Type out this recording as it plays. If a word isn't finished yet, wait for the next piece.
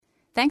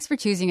Thanks for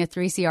choosing a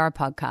 3CR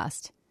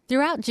podcast.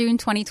 Throughout June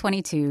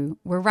 2022,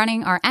 we're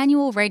running our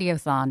annual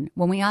Radiothon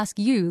when we ask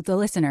you, the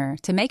listener,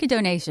 to make a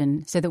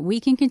donation so that we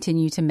can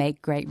continue to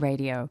make great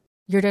radio.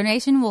 Your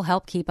donation will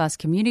help keep us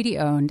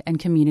community-owned and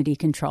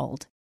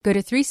community-controlled. Go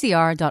to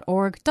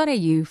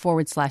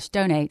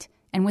 3cr.org.au/donate,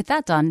 and with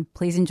that done,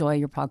 please enjoy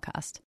your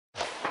podcast.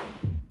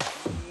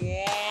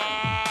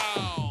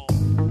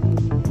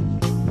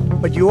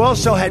 But you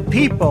also had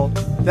people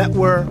that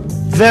were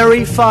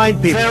very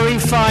fine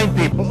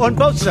people on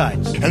both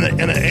sides. And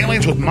the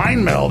aliens would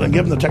mind meld and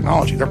give them the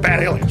technology. They're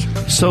bad aliens.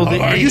 So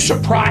are you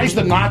surprised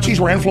the Nazis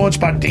were influenced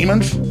by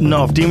demons?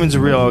 No, if demons are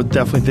real, I would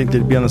definitely think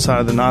they'd be on the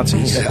side of the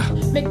Nazis. Yeah.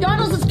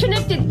 McDonald's is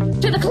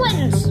connected to the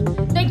Clintons.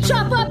 They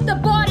chop up the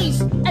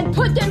bodies and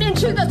put them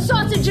into the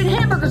sausage and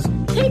hamburgers.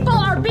 People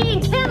are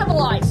being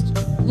cannibalized.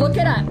 Look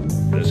it up.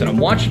 And I'm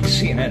watching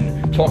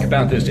CNN talk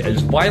about this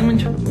as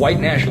violent white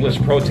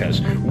nationalist protests.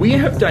 We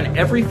have done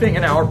everything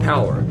in our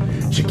power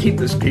to keep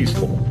this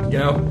peaceful, you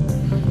know?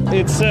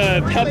 It's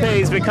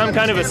Pepe's become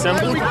kind of a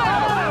symbol.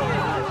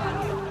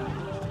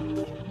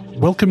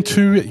 Welcome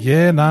to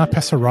Yeah Nah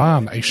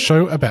Pasaran, a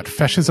show about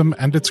fascism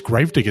and its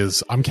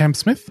gravediggers. I'm Cam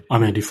Smith.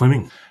 I'm Andy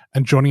Fleming.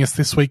 And joining us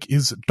this week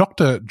is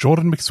Dr.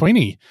 Jordan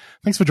McSweeney.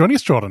 Thanks for joining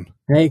us, Jordan.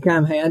 Hey,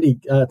 Cam. Hey,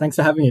 Andy. Thanks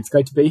for having me. It's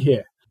great to be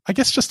here. I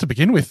guess just to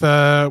begin with,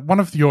 one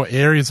of your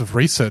areas of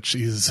research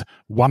is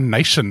One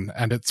Nation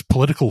and its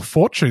political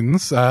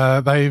fortunes.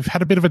 They've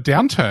had a bit of a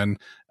downturn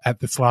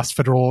at this last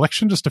federal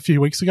election just a few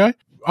weeks ago.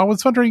 I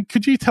was wondering,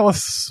 could you tell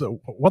us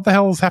what the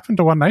hell has happened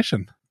to One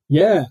Nation?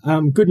 Yeah,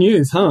 good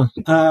news, huh?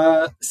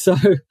 So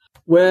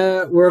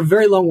we're a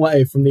very long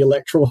way from the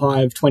electoral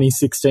high of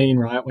 2016,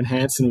 right, when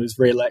Hanson was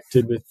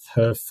re-elected with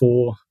her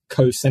three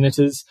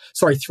co-senators.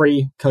 She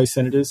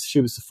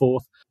was the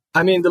fourth.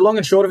 I mean, the long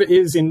and short of it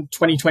is in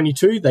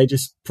 2022, they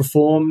just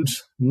performed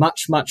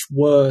much, much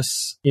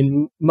worse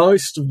in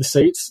most of the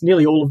seats,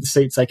 nearly all of the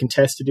seats they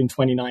contested in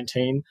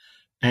 2019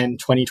 and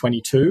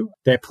 2022.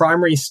 Their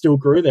primary still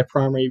grew, their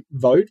primary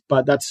vote,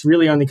 but that's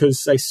really only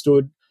because they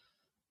stood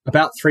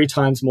about 3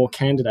 times more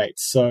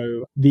candidates.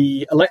 So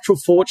the electoral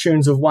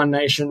fortunes of One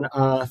Nation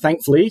are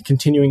thankfully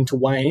continuing to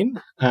wane,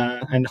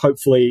 and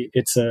hopefully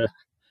it's a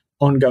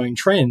ongoing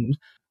trend.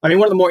 I mean,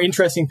 one of the more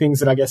interesting things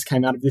that I guess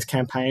came out of this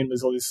campaign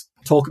was all this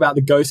talk about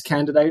the ghost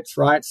candidates,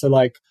 right? So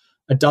like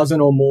a dozen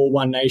or more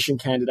One Nation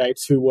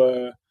candidates who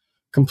were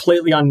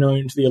completely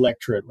unknown to the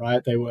electorate,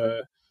 right? They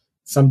were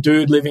some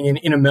dude living in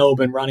inner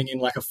Melbourne running in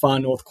like a far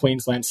North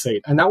Queensland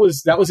seat. And that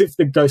was if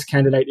the ghost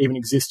candidate even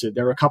existed.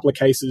 There were a couple of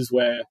cases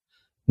where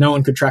no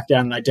one could track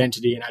down an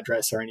identity, an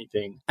address or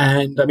anything.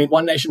 And I mean,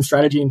 One Nation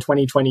strategy in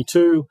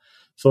 2022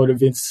 sort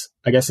of is,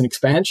 I guess, an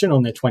expansion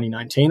on their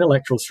 2019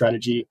 electoral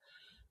strategy,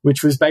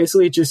 which was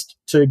basically just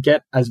to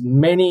get as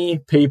many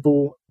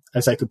people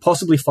as they could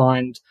possibly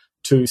find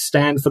to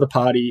stand for the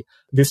party,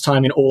 this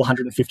time in all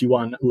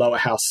 151 lower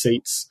house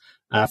seats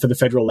for the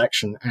federal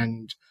election.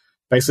 And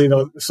basically,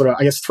 the sort of,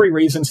 I guess, 3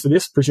 reasons for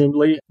this,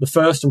 presumably. The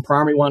first and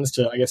primary one is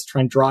to, I guess,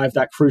 try and drive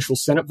that crucial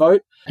Senate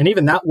vote. And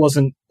even that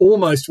wasn't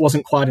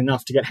quite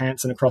enough to get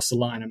Hanson across the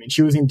line. I mean,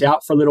 she was in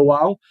doubt for a little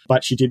while,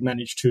 but she did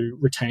manage to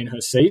retain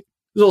her seat.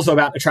 It was also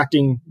about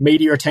attracting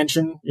media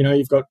attention. You know,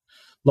 you've got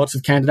lots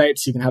of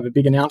candidates. You can have a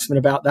big announcement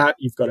about that.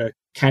 You've got a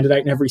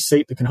candidate in every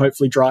seat that can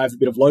hopefully drive a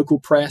bit of local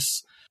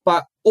press.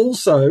 But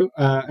also,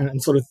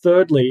 and sort of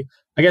thirdly,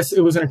 I guess it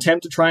was an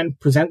attempt to try and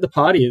present the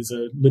party as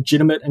a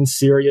legitimate and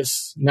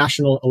serious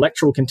national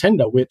electoral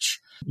contender, which,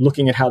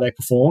 looking at how they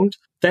performed,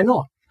 they're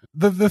not.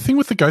 The thing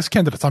with the ghost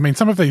candidates, I mean,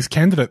 some of these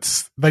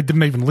candidates, they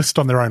didn't even list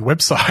on their own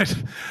website.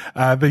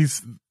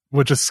 These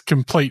were just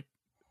complete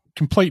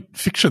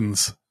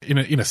fictions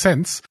in a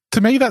sense.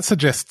 To me, that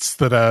suggests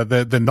that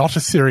they're not a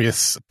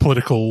serious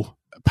political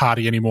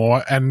party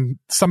anymore. And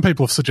some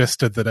people have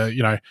suggested that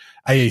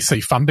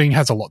AEC funding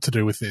has a lot to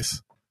do with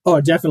this. Oh,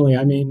 definitely.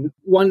 I mean,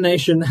 One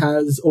Nation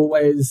has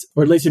always,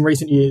 or at least in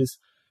recent years,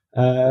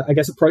 I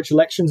guess approached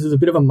elections as a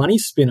bit of a money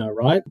spinner,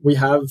 right? We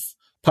have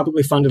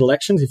publicly funded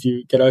elections if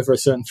you get over a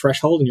certain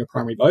threshold in your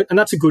primary vote. And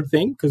that's a good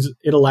thing because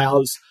it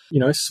allows,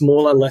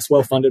 smaller, less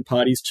well-funded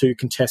parties to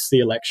contest the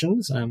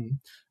elections. And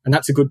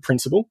that's a good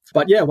principle.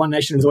 But yeah, One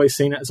Nation has always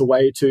seen it as a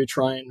way to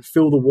try and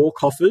fill the war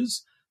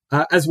coffers,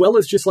 as well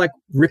as just like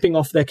ripping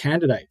off their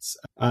candidates.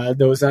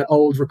 There was that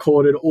old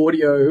recorded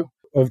audio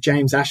of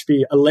James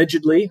Ashby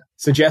allegedly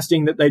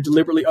suggesting that they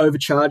deliberately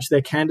overcharged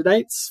their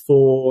candidates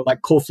for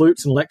like core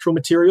flutes and electoral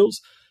materials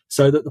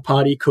so that the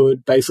party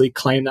could basically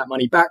claim that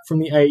money back from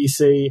the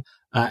AEC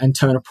and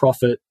turn a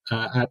profit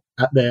at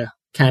their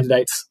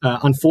candidates'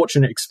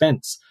 unfortunate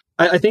expense.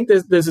 I think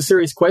there's a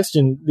serious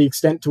question, the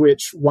extent to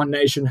which One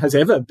Nation has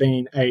ever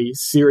been a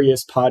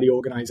serious party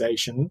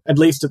organization, at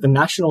least at the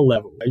national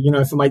level.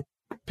 For my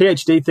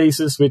PhD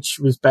thesis, which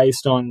was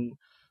based on,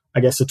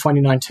 I guess, the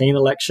 2019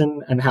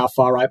 election and how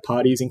far-right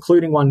parties,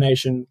 including One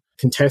Nation,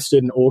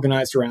 contested and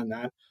organized around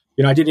that.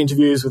 I did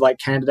interviews with like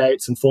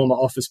candidates and former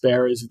office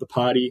bearers of the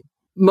party.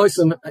 Most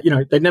of them,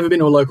 they'd never been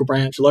to a local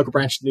branch. A local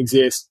branch didn't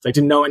exist. They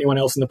didn't know anyone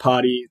else in the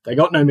party. They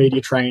got no media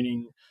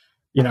training.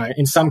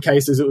 In some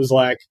cases, it was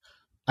like,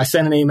 I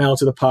sent an email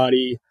to the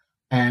party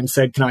and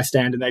said, can I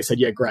stand? And they said,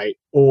 yeah, great.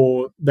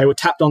 Or they were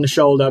tapped on the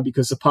shoulder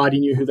because the party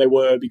knew who they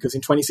were, because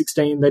in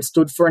 2016 they'd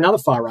stood for another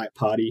far-right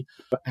party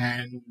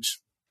and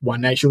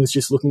One Nation was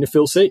just looking to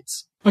fill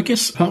seats. I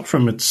guess apart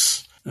from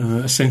its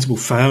a sensible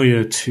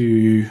failure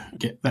to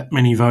get that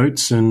many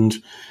votes and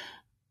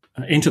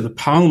enter the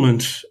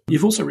parliament,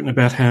 you've also written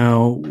about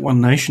how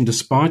One Nation,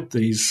 despite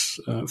these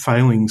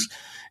failings,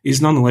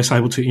 is nonetheless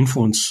able to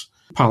influence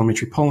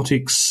parliamentary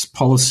politics,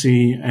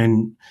 policy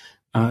and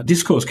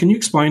discourse. Can you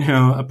explain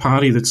how a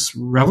party that's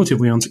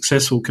relatively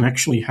unsuccessful can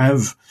actually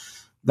have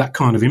that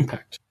kind of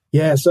impact?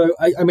 Yeah, so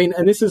I mean,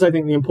 and this is, I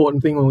think, the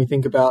important thing when we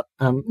think about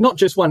not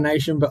just One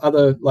Nation, but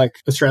other like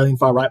Australian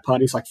far-right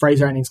parties like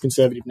Fraser Anning's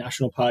Conservative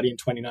National Party in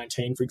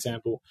 2019, for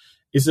example,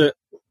 is that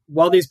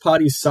while these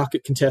parties suck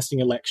at contesting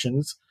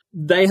elections,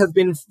 they have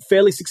been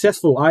fairly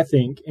successful, I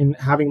think, in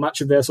having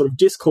much of their sort of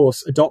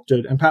discourse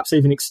adopted and perhaps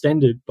even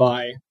extended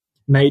by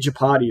major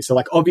parties. So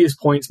like obvious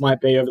points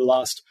might be over the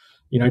last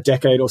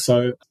decade or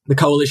so, the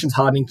coalition's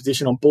hardening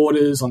position on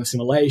borders, on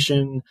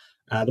assimilation,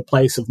 the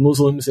place of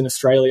Muslims in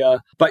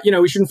Australia. But,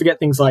 we shouldn't forget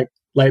things like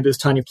Labor's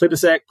Tanya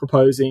Plibersek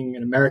proposing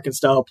an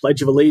American-style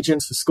Pledge of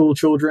Allegiance for school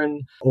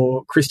children,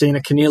 or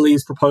Christina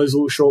Keneally's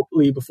proposal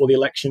shortly before the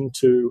election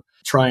to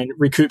try and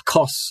recoup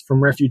costs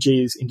from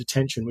refugees in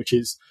detention, which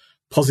is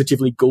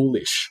positively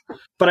ghoulish.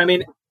 But I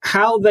mean,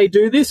 how they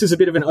do this is a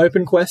bit of an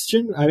open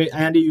question. I mean,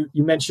 Andy,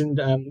 you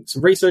mentioned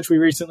some research we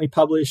recently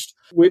published,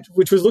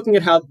 which was looking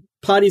at how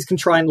parties can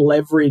try and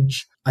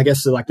leverage, I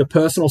guess, like the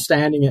personal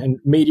standing and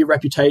media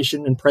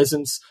reputation and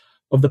presence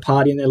of the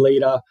party and their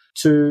leader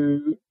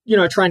to,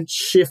 try and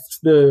shift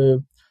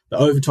the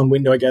Overton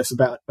window, I guess,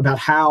 about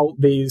how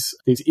these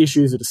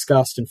issues are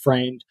discussed and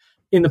framed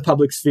in the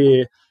public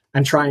sphere,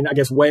 and try and, I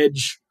guess,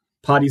 wedge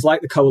parties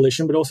like the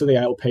Coalition, but also the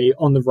ALP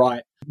on the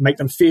right, make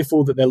them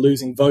fearful that they're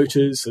losing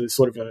voters, so there's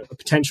sort of a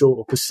potential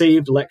or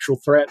perceived electoral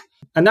threat.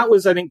 And that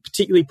was, I think,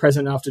 particularly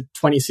present after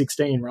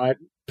 2016, right?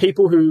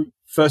 People who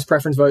first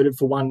preference voted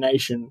for One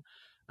Nation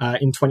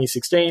in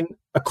 2016,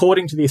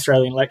 according to the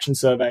Australian Election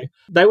Survey,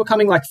 they were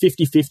coming like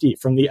 50-50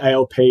 from the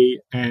ALP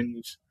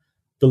and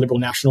the Liberal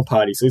National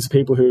Party. So these are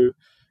people who,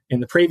 in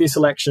the previous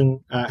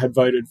election, had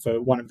voted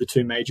for one of the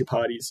two major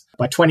parties.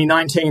 By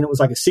 2019, it was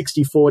like a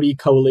 60-40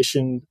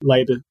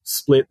 coalition-Labor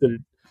split that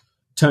had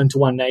turned to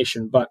One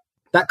Nation. But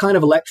that kind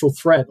of electoral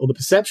threat, or the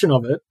perception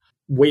of it,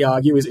 we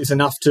argue, is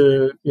enough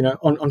to,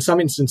 on some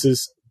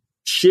instances,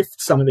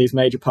 shift some of these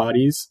major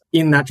parties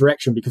in that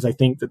direction, because I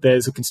think that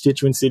there's a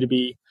constituency to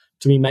be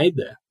made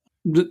there.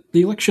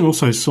 The election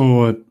also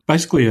saw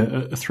basically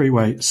a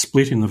three-way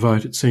split in the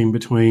vote, it seemed,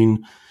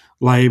 between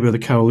Labor, the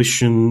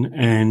Coalition,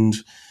 and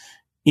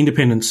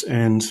independents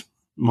and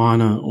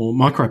minor or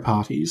micro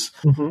parties.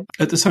 Mm-hmm.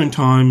 At the same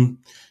time,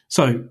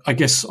 so I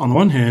guess on the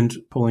one hand,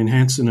 Pauline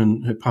Hanson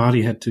and her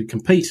party had to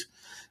compete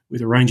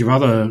with a range of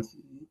other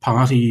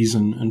parties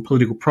and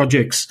political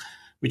projects,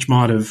 which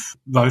might have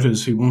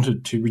voters who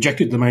wanted to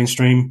rejected the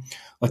mainstream,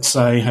 let's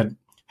say,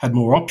 had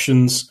more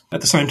options.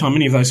 At the same time,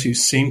 many of those who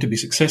seemed to be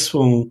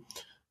successful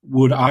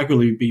would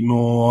arguably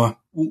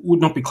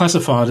would not be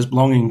classified as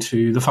belonging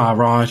to the far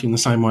right in the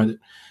same way that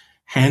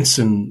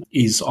Hanson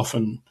is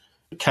often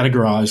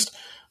categorised.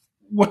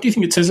 What do you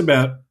think it says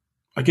about,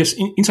 I guess,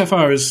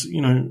 insofar as,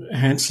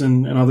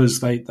 Hanson and others,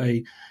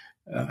 they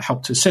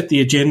help to set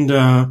the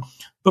agenda,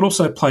 but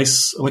also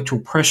place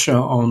electoral pressure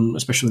on,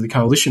 especially the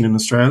Coalition in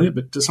Australia,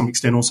 but to some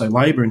extent also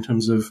Labor, in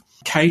terms of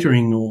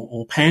catering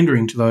or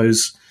pandering to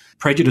those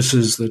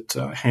prejudices that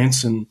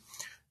Hanson,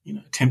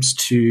 attempts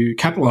to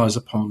capitalise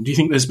upon. Do you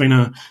think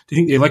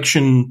the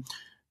election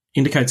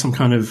indicates some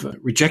kind of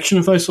rejection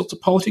of those sorts of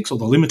politics, or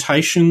the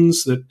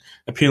limitations that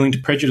appealing to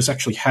prejudice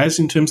actually has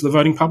in terms of the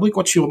voting public?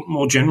 What's your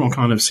more general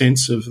kind of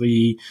sense of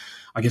the,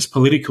 I guess,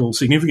 political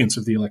significance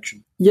of the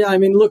election? Yeah, I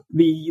mean, look,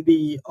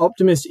 the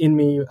optimist in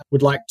me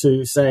would like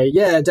to say,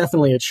 yeah,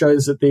 definitely, it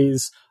shows that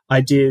these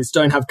ideas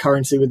don't have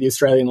currency with the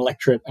Australian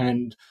electorate,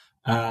 and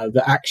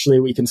that actually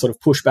we can sort of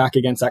push back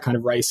against that kind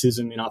of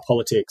racism in our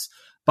politics.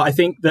 But I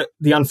think that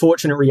the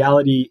unfortunate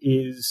reality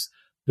is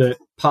that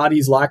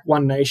parties like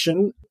One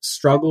Nation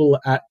struggle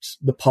at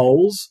the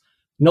polls,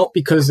 not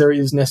because there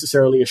is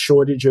necessarily a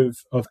shortage of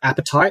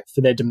appetite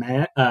for their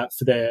demand,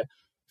 for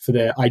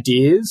their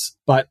ideas,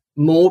 but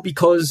more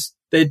because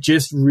they're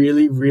just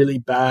really, really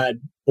bad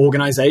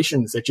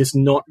organizations. They're just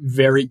not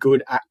very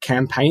good at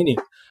campaigning,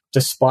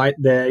 despite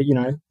their,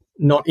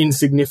 not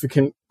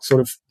insignificant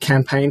sort of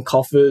campaign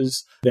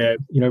coffers, their,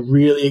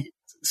 really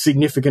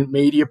significant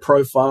media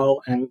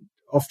profile, and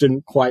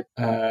often quite,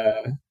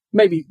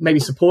 maybe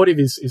supportive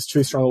is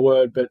too strong a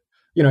word, but,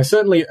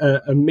 certainly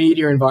a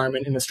media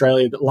environment in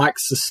Australia that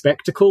likes the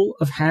spectacle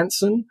of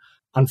Hanson,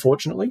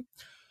 unfortunately.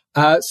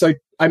 So,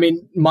 I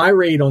mean, my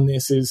read on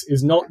this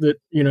is not that,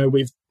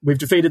 we've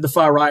defeated the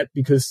far right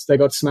because they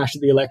got smashed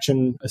at the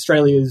election.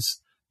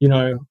 Australia's,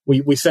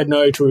 we said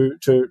no to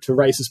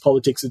racist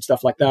politics and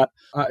stuff like that.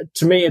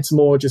 To me, it's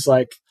more just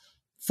like,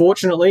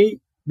 fortunately,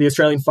 the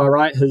Australian far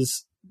right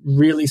has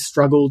really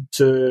struggled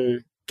to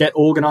get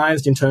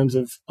organised in terms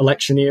of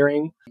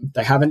electioneering.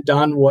 They haven't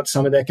done what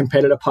some of their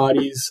competitor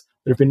parties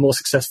that have been more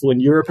successful in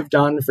Europe have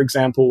done. For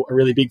example, a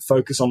really big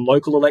focus on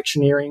local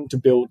electioneering to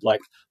build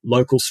like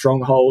local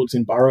strongholds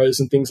in boroughs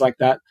and things like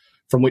that,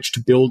 from which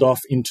to build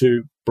off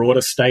into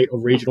broader state or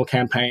regional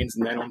campaigns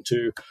and then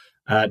onto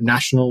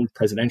national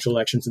presidential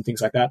elections and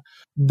things like that.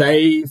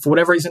 They, for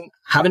whatever reason,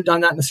 haven't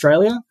done that in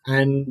Australia.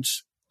 And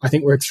I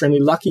think we're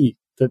extremely lucky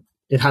that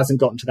it hasn't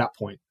gotten to that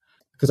point.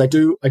 Because I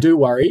do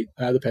worry,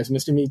 the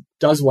pessimist in me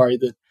does worry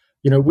that,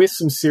 with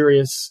some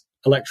serious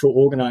electoral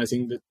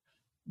organising, that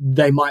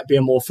they might be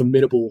a more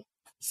formidable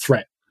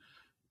threat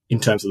in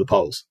terms of the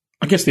polls.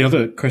 I guess the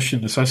other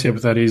question associated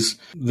with that is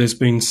there's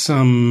been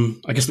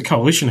the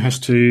coalition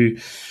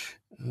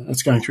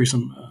it's going through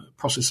some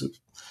process of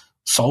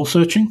soul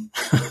searching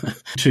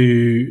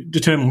to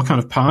determine what kind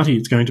of party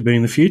it's going to be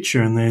in the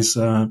future. And there's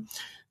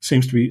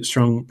seems to be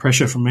strong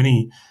pressure from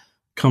many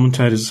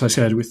commentators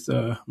associated with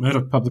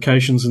Murdoch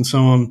publications and so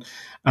on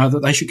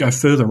that they should go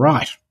further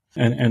right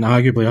and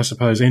arguably, I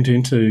suppose, enter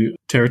into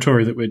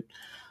territory that would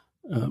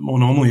more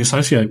normally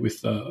associate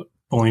with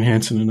Pauline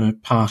Hanson and her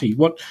party.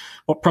 What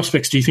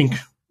prospects do you think,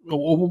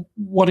 or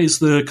what is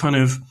the kind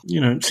of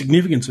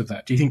significance of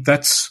that? Do you think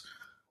that's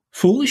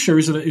foolish, or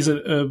is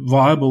it a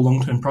viable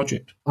long-term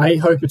project? I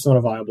hope it's not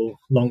a viable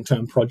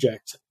long-term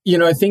project.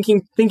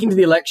 Thinking to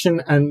the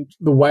election and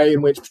the way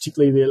in which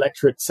particularly the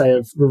electorate, say,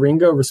 of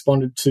Warringah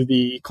responded to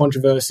the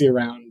controversy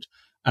around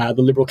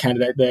the Liberal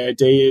candidate there,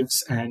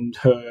 Deves, and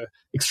her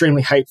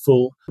extremely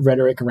hateful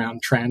rhetoric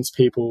around trans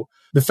people.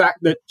 The fact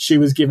that she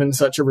was given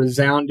such a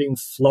resounding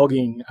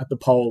flogging at the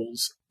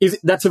polls,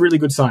 that's a really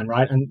good sign,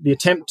 right? And the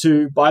attempt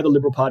by the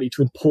Liberal Party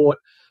to import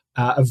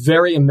a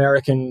very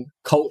American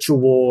culture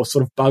war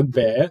sort of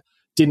bugbear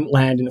didn't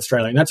land in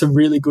Australia. And that's a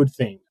really good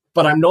thing.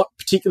 But I'm not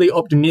particularly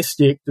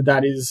optimistic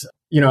that is,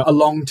 a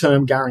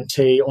long-term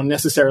guarantee or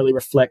necessarily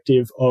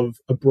reflective of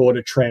a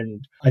broader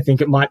trend. I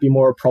think it might be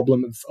more a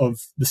problem of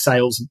the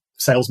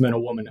salesman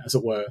or woman, as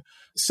it were.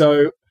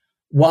 So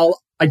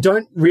while I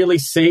don't really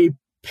see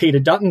Peter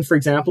Dutton, for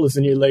example, as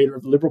the new leader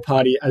of the Liberal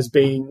Party, as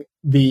being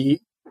the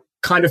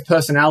kind of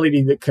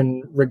personality that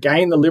can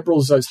regain the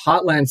Liberals those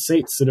heartland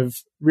seats that have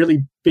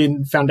really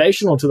been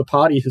foundational to the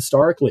party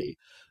historically,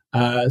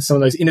 some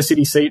of those inner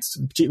city seats,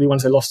 particularly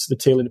ones they lost to the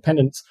Teal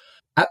Independents.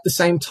 At the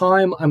same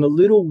time, I'm a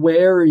little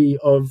wary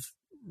of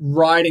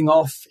writing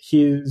off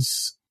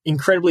his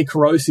incredibly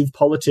corrosive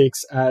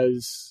politics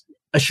as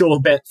a sure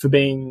bet for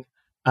being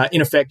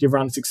ineffective or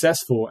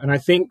unsuccessful. And I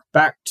think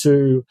back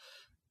to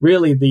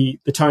really the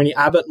Tony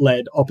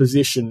Abbott-led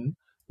opposition,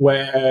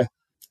 where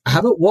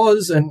Abbott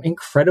was an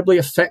incredibly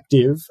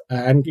effective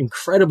and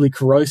incredibly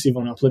corrosive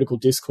on our political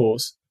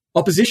discourse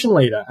opposition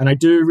leader. And I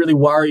do really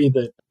worry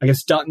that, I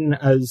guess, Dutton,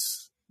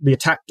 as the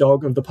attack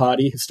dog of the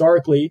party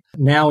historically,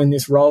 now in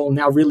this role,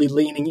 now really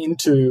leaning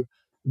into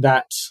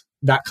that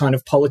kind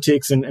of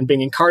politics and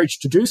being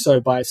encouraged to do so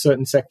by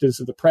certain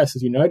sectors of the press,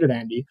 as you noted,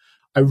 Andy.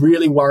 I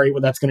really worry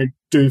what that's going to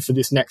do for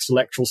this next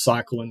electoral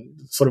cycle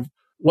and sort of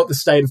what the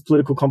state of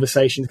political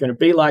conversation is going to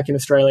be like in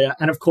Australia.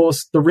 And of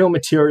course, the real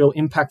material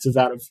impacts of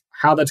that, of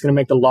how that's going to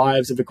make the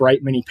lives of a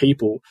great many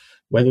people,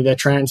 whether they're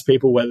trans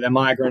people, whether they're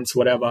migrants,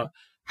 whatever,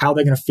 how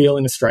they're going to feel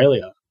in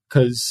Australia.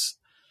 Because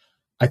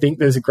I think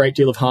there's a great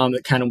deal of harm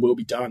that can and will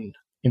be done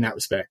in that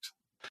respect.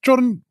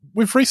 Jordan,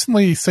 we've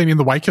recently seen in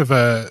the wake of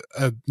a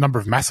number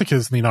of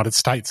massacres in the United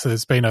States,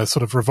 there's been a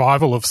sort of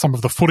revival of some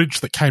of the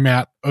footage that came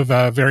out of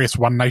various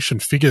One Nation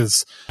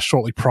figures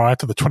shortly prior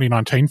to the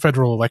 2019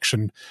 federal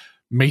election,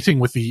 meeting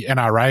with the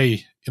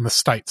NRA in the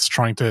States,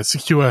 trying to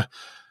secure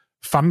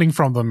funding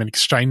from them in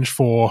exchange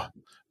for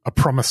a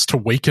promise to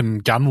weaken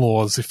gun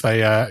laws if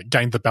they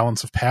gained the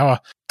balance of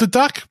power. Do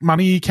dark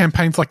money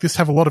campaigns like this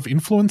have a lot of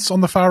influence on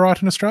the far right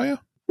in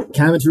Australia?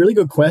 Cam, it's a really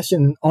good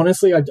question.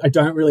 Honestly, I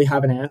don't really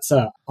have an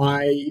answer.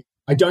 I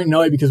don't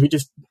know, because we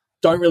just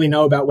don't really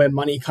know about where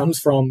money comes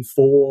from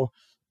for,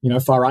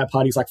 far right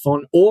parties like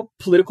FON or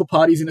political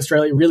parties in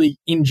Australia, really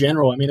in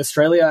general. I mean,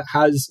 Australia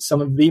has some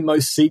of the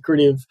most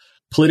secretive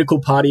political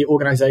party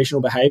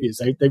organizational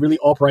behaviors. They really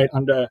operate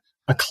under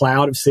a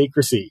cloud of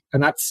secrecy.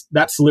 And that's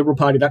the Liberal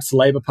Party, that's the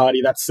Labor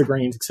Party, that's the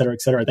Greens, et cetera,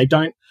 et cetera. They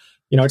don't,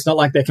 it's not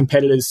like their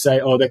competitors say,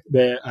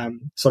 they're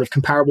sort of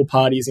comparable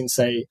parties in,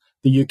 say,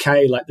 the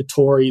UK, like the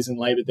Tories and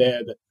Labor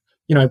there, that,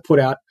 put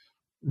out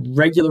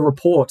regular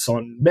reports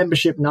on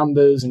membership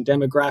numbers and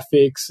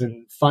demographics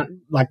and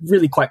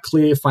really quite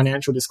clear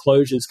financial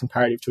disclosures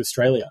comparative to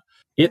Australia.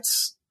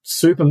 It's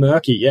super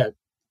murky. Yeah.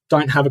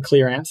 Don't have a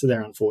clear answer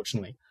there,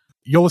 unfortunately.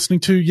 You're listening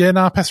to Yeah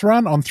Nah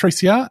Pasaran on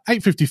 3CR,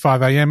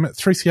 8:55 a.m,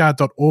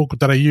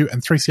 3cr.org.au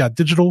and 3CR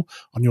Digital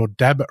on your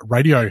DAB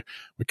radio.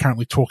 We're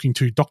currently talking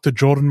to Dr.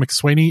 Jordan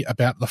McSweeney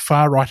about the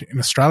far right in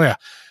Australia.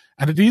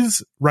 And it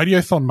is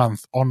Radiothon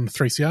month on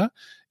 3CR.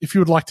 If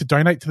you would like to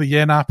donate to the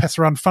Yeah Nah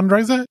Pasaran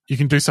fundraiser, you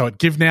can do so at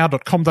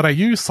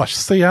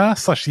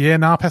givenow.com.au/cr/Yeah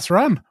Nah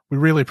Pasaran. We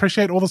really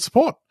appreciate all the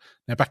support.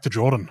 Now back to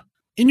Jordan.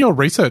 In your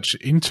research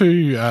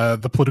into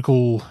the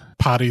political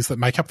parties that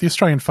make up the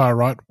Australian far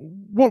right,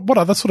 what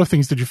other sort of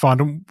things did you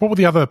find? And what were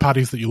the other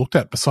parties that you looked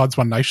at besides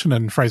One Nation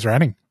and Fraser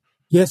Anning?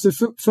 Yeah, so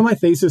for my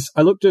thesis,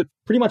 I looked at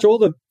pretty much all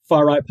the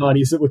far right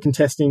parties that were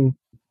contesting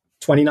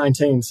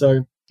 2019.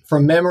 So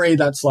from memory,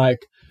 that's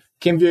like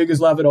Kim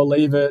Vuga's Love It or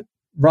Leave It,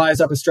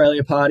 Rise Up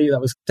Australia Party, that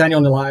was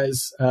Daniel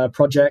Nalaya's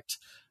project.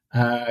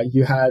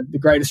 You had the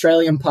Great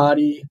Australian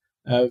Party,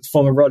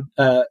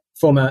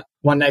 former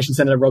One Nation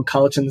Senator Rod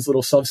Culleton's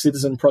little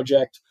Sov-Citizen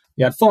project.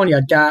 You had Fawn, you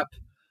had Gap,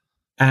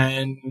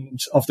 and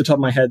off the top of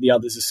my head, the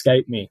others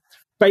escape me.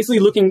 Basically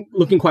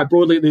looking quite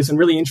broadly at this and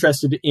really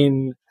interested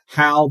in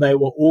how they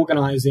were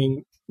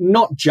organising,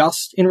 not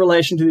just in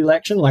relation to the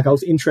election. Like, I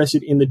was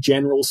interested in the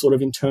general sort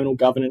of internal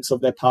governance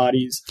of their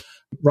parties,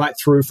 right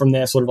through from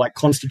their sort of like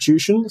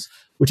constitutions,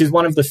 which is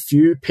one of the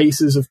few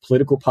pieces of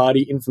political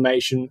party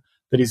information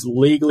that is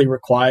legally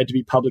required to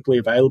be publicly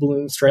available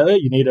in Australia.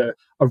 You need a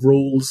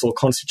rules or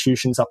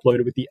constitutions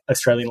uploaded with the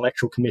Australian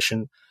Electoral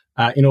Commission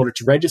in order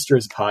to register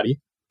as a party.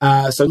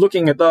 So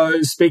looking at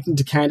those, speaking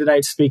to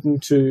candidates, speaking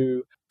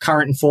to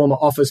current and former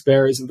office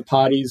bearers of the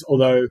parties,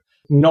 although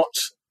not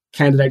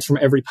candidates from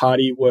every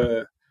party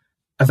were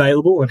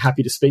available and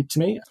happy to speak to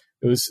me.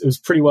 It was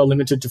pretty well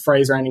limited to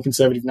Fraser Anning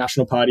Conservative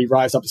National Party,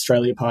 Rise Up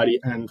Australia Party,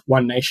 and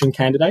One Nation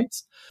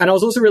candidates. And I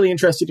was also really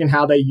interested in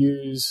how they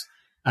use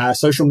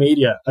social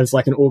media as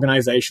like an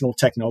organizational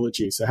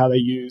technology. So how they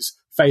use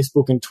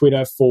Facebook and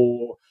Twitter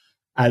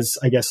as,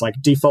 I guess, like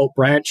default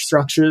branch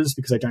structures,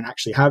 because they don't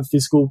actually have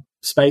physical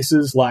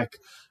spaces like,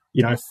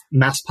 you know,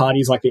 mass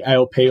parties like the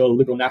ALP or the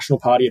Liberal National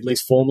Party at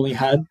least formally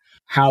had.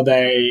 How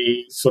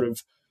they sort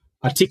of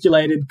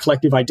articulated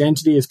collective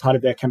identity as part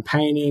of their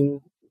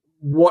campaigning,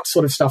 what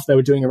sort of stuff they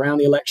were doing around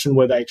the election.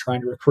 Were they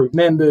trying to recruit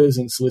members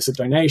and solicit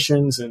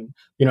donations and,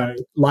 you know,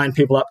 line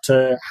people up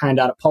to hand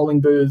out at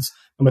polling booths?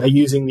 And were they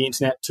using the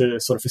internet to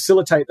sort of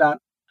facilitate that?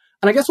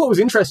 And I guess what was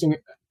interesting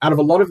out of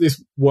a lot of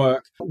this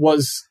work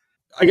was,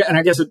 and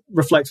I guess it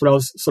reflects what I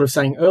was sort of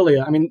saying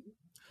earlier. I mean,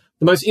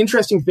 the most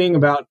interesting thing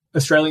about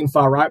Australian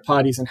far-right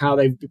parties and how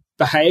they've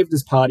behaved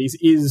as parties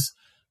is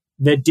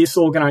their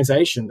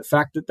disorganisation, the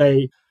fact that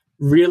they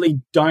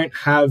really don't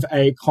have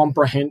a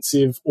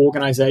comprehensive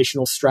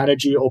organizational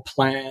strategy or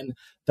plan.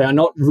 They are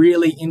not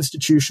really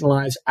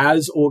institutionalized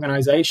as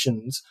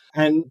organizations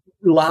and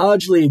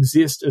largely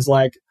exist as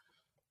like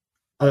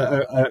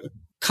a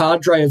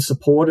cadre of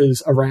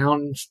supporters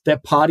around their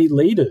party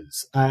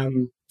leaders.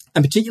 And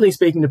particularly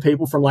speaking to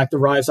people from like the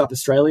Rise Up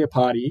Australia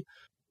Party,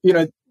 you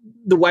know,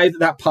 the way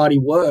that party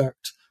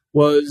worked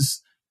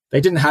was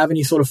they didn't have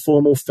any sort of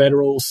formal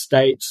federal,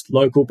 state,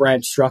 local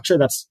branch structure.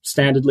 That's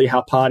standardly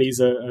how parties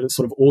are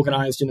sort of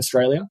organized in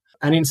Australia.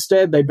 And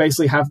instead, they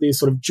basically have these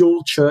sort of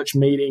dual church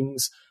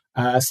meetings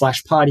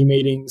 / party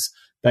meetings.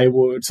 They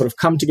would sort of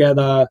come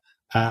together.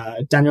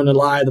 Daniel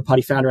Nalaya, the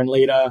party founder and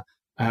leader,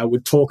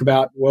 would talk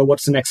about, well,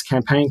 what's the next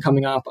campaign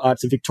coming up?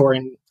 It's a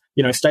Victorian,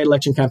 you know, state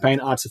election campaign.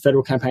 It's a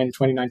federal campaign in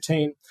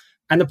 2019.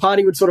 And the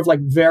party would sort of like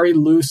very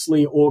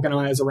loosely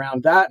organize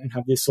around that and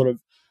have this sort of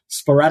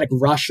sporadic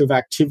rush of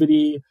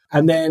activity.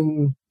 And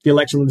then the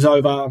election was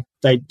over.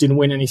 They didn't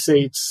win any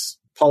seats,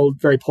 polled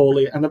very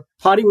poorly. And the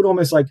party would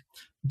almost like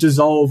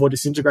dissolve or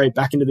disintegrate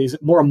back into these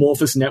more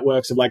amorphous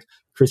networks of like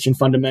Christian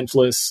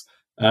fundamentalists,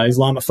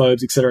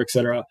 Islamophobes, et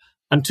cetera,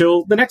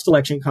 until the next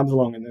election comes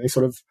along and they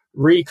sort of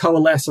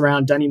recoalesce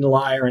around Danny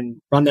Nalaya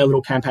and run their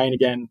little campaign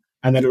again.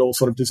 And then it all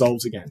sort of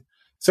dissolves again.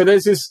 So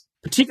there's this,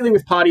 particularly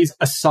with parties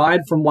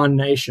aside from One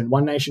Nation.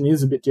 One Nation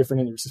is a bit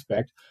different in this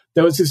respect.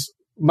 There was this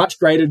much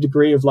greater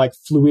degree of like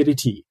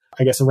fluidity,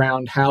 I guess,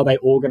 around how they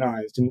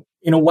organized, and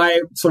in a way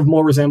it sort of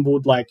more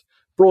resembled like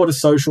broader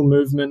social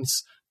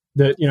movements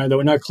that, you know, there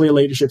were no clear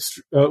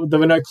there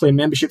were no clear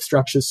membership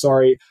structures.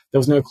 There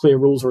was no clear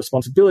rules or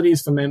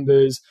responsibilities for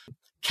members.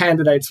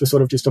 Candidates were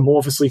sort of just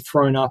amorphously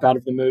thrown up out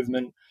of the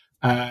movement.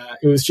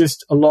 It was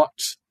just it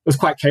was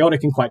quite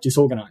chaotic and quite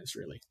disorganized,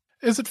 really.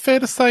 Is it fair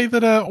to say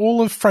that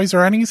all of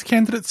Fraser Anning's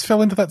candidates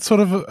fell into that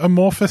sort of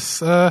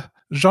amorphous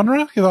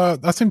genre? You know,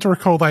 I seem to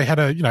recall they had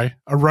a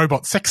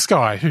robot sex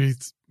guy who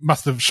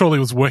surely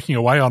was working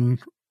away on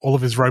all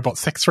of his robot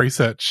sex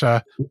research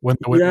when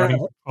they were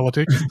running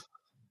politics.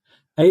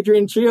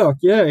 Adrian Chioc,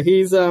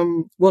 he's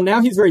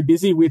now he's very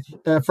busy with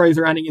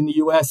Fraser Anning in the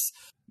US.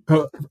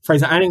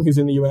 Fraser Anning, who's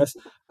in the US,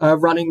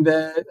 running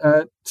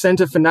the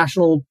Centre for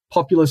National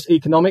Populist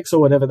Economics or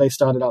whatever they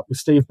started up with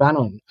Steve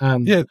Bannon.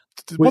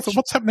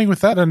 What's happening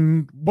with that?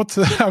 And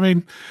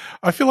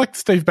I feel like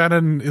Steve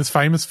Bannon is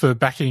famous for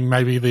backing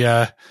maybe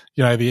the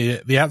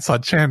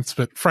outside chance,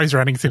 but Fraser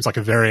Anning seems like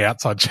a very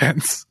outside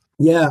chance.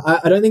 Yeah,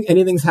 I don't think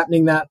anything's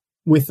happening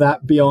with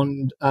that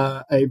beyond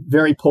a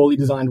very poorly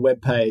designed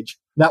web page.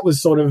 That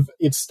was sort of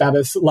its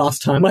status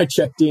last time I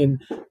checked in,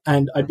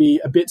 and I'd be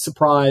a bit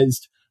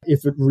surprised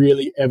if it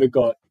really ever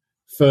got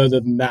further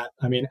than that.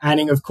 I mean,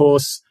 Anning, of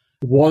course,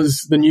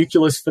 was the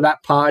nucleus for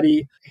that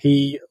party.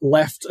 He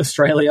left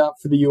Australia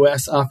for the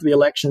US after the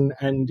election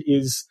and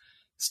is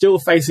still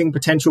facing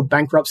potential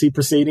bankruptcy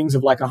proceedings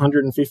of like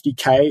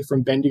 $150K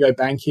from Bendigo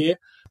Bank here.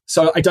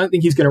 So I don't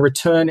think he's going to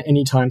return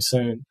anytime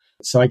soon.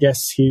 So I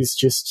guess he's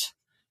just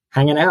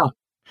hanging out.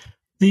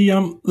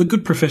 The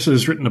good professor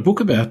has written a book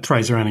about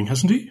Fraser Anning,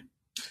 hasn't he?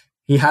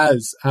 He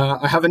has.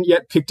 I haven't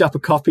yet picked up a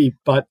copy,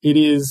 but it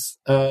is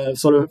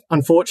sort of,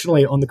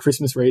 unfortunately, on the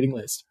Christmas reading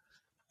list.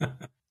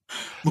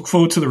 Look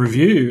forward to the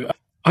review.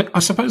 I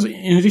suppose,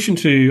 in addition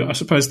to,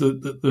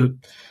 the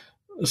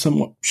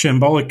somewhat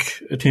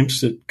shambolic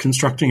attempts at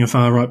constructing a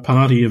far-right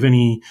party of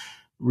any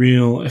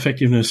real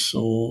effectiveness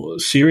or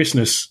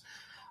seriousness,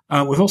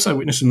 we've also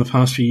witnessed in the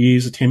past few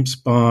years attempts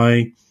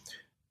by,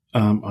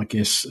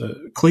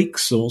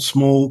 cliques or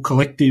small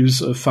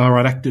collectives of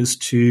far-right actors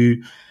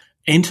to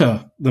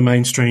enter the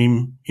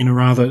mainstream in a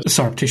rather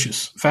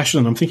surreptitious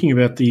fashion. I'm thinking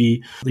about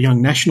the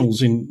Young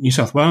Nationals in New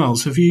South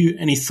Wales. Have you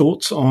any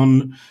thoughts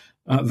on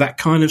that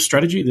kind of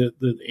strategy,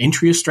 the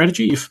entryist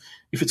strategy?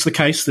 If it's the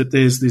case that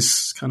there's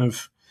this kind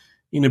of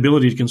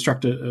inability to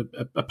construct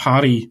a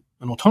party,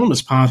 an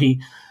autonomous party,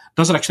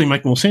 does it actually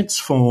make more sense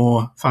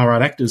for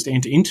far-right actors to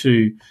enter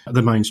into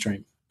the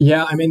mainstream?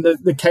 Yeah, I mean,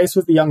 the case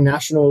with the Young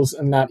Nationals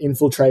and that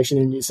infiltration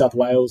in New South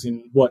Wales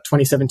in,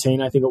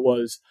 2017, I think it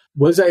was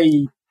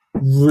a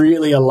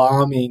really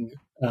alarming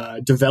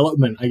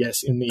development, I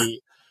guess, in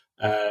the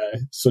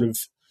sort of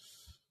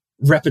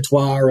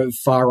repertoire of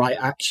far-right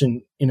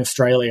action in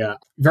Australia.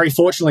 Very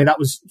fortunately, that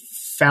was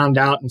found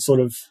out and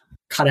sort of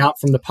cut out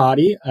from the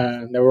party.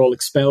 They were all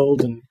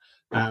expelled, and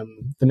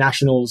the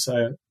Nationals,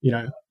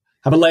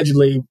 have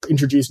allegedly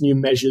introduced new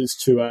measures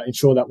to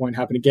ensure that won't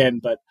happen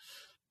again. But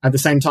at the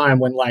same time,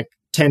 when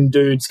 10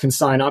 dudes can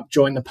sign up,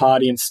 join the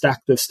party, and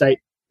stack the state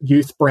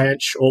youth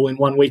branch all in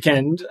one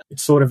weekend,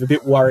 it's sort of a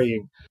bit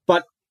worrying.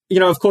 But,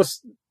 of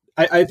course,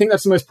 I think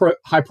that's the most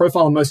high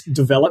profile and most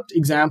developed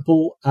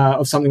example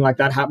of something like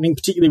that happening,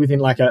 particularly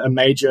within a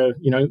major,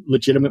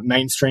 legitimate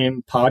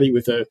mainstream party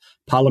with a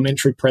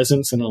parliamentary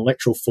presence and an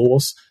electoral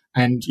force.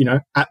 And,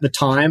 at the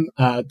time,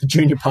 the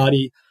junior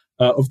party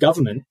of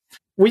government.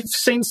 We've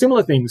seen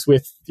similar things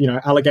with,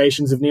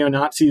 allegations of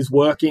neo-Nazis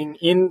working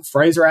in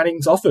Fraser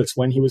Anning's office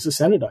when he was a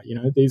senator.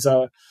 These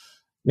are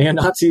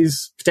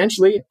neo-Nazis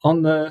potentially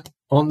on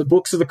the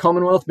books of the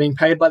Commonwealth, being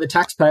paid by the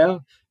taxpayer,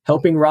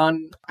 helping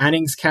run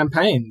Anning's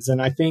campaigns.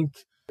 And I think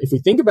if we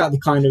think about the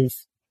kind of,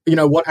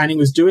 what Anning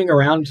was doing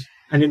around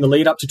and in the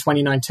lead up to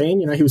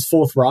 2019, he was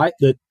forthright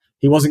that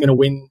he wasn't going to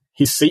win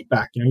his seat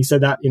back. He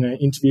said that in an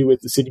interview with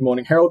the Sydney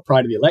Morning Herald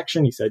prior to the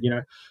election. He said,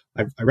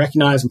 I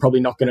recognize I'm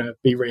probably not going to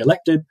be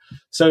re-elected.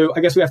 So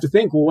I guess we have to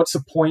think, well, what's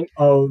the point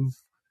of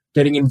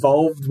getting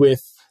involved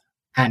with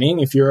Anning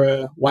if you're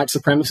a white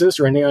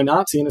supremacist or a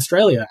neo-Nazi in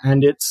Australia?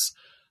 And it's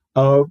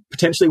a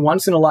potentially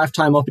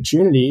once-in-a-lifetime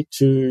opportunity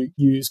to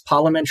use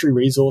parliamentary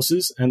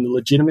resources and the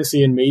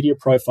legitimacy and media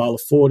profile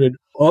afforded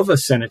of a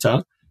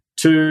senator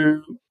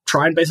to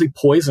try and basically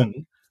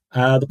poison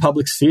the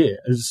public sphere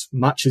as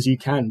much as you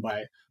can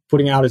by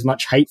putting out as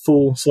much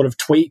hateful sort of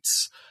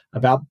tweets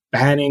about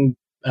banning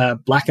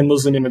Black and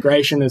Muslim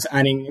immigration, as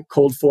Anning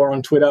called for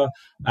on Twitter,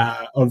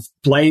 of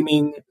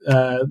blaming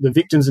the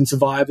victims and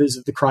survivors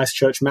of the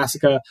Christchurch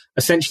massacre,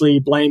 essentially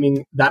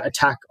blaming that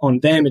attack on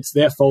them. It's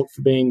their fault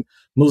for being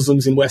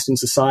Muslims in Western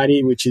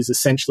society, which is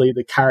essentially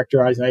the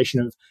characterization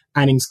of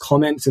Anning's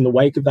comments in the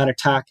wake of that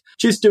attack.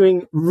 Just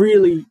doing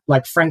really,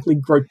 frankly,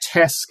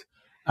 grotesque,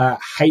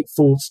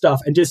 hateful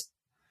stuff and just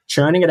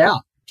churning it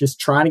out,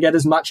 just trying to get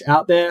as much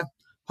out there,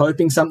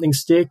 hoping something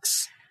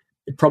sticks.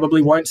 It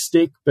probably won't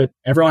stick, but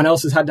everyone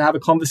else has had to have a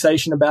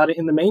conversation about it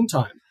in the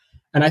meantime.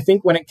 And I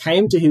think when it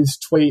came to his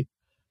tweet,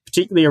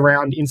 particularly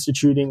around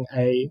instituting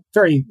a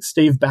very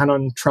Steve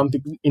Bannon,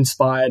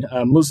 Trump-inspired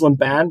Muslim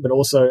ban, but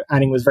also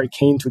Anning was very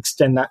keen to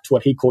extend that to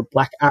what he called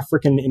Black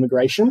African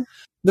immigration.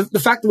 The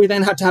fact that we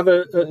then had to have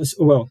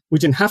we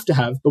didn't have to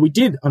have, but we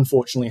did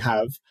unfortunately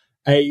have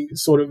a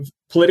sort of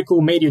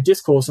political media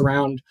discourse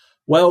around,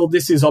 well,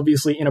 this is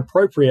obviously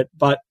inappropriate,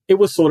 but it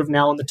was sort of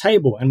now on the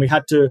table, and we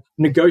had to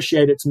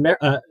negotiate its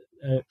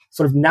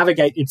sort of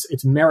navigate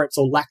its merits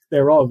or lack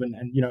thereof,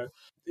 and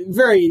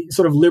very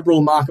sort of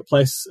liberal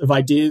marketplace of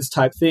ideas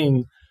type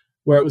thing,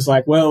 where it was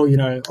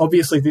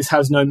obviously this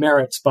has no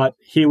merits, but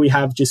here we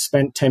have just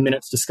spent 10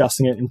 minutes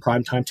discussing it in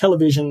primetime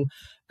television,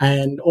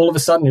 and all of a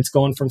sudden it's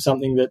gone from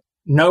something that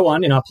no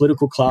one in our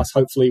political class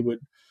hopefully would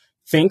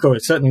think, or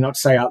certainly not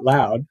say out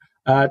loud,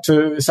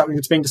 to something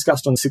that's being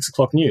discussed on 6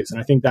 o'clock news. And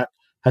I think that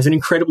has an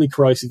incredibly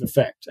corrosive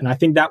effect. And I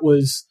think that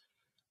was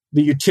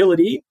the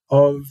utility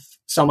of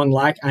someone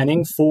like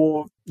Anning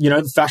for,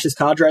 the fascist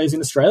cadres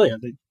in Australia.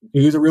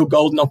 It was a real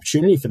golden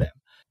opportunity for them.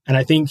 And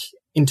I think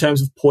in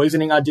terms of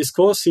poisoning our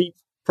discourse, he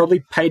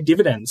probably paid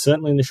dividends,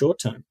 certainly in the short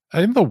term.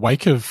 In the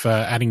wake of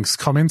Anning's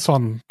comments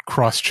on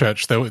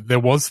Christchurch, there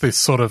was this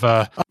sort of,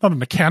 not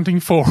an accounting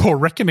for or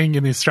reckoning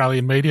in the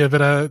Australian media,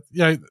 but,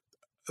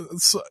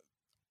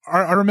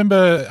 I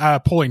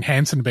remember Pauline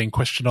Hanson being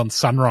questioned on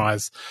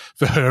Sunrise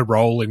for her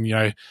role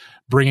in,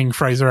 bringing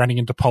Fraser Anning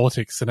into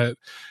politics. And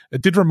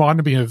it did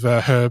remind me of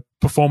her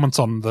performance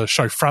on the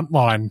show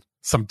Frontline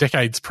some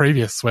decades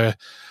previous, where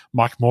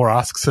Mike Moore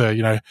asks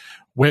her,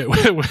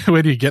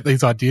 where do you get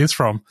these ideas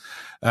from?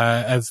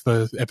 As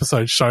the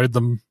episode showed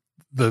them,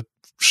 the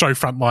show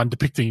Frontline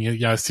depicting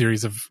a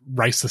series of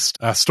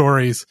racist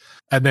stories,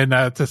 and then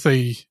to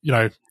see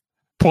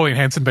Pauline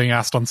Hanson being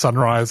asked on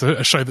Sunrise,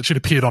 a show that she'd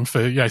appeared on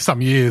for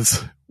some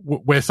years,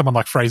 where someone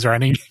like Fraser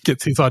Anning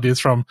gets his ideas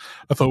from,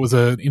 I thought was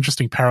an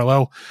interesting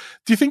parallel.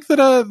 Do you think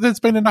that there's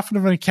been enough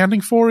of an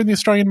accounting for in the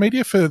Australian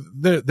media for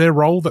their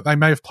role that they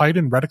may have played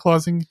in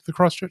radicalising the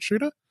Christchurch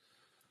shooter?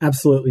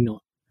 Absolutely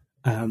not.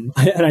 And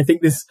I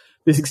think this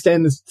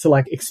extends to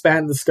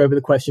expand the scope of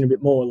the question a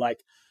bit more.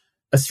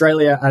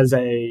 Australia as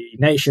a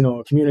nation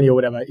or community or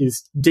whatever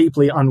is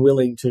deeply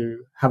unwilling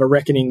to have a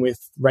reckoning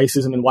with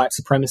racism and white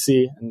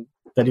supremacy, and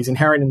that is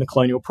inherent in the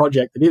colonial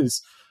project that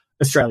is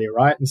Australia,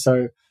 right? And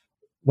so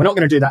we're not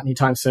going to do that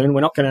anytime soon. We're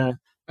not going to,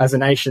 as a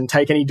nation,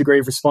 take any degree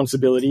of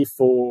responsibility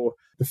for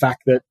the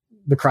fact that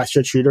the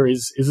Christchurch shooter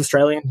is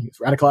Australian. He was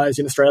radicalised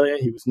in Australia.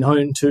 He was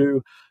known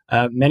to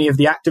many of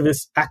the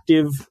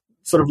active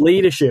sort of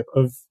leadership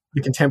of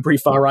the contemporary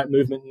far-right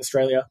movement in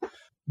Australia.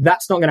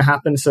 That's not going to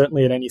happen,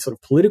 certainly at any sort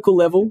of political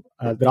level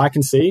that I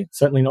can see,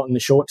 certainly not in the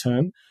short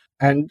term.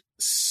 And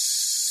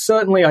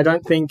certainly I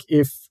don't think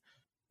if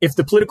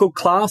the political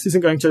class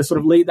isn't going to sort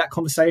of lead that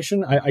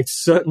conversation, I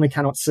certainly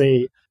cannot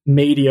see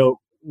media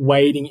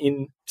wading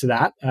into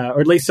that, or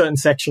at least certain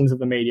sections of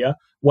the media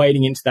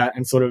wading into that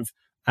and sort of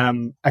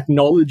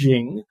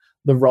acknowledging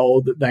the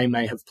role that they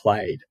may have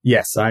played.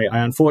 Yes, I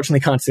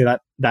unfortunately can't see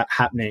that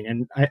happening.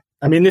 And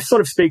I mean, this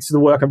sort of speaks to the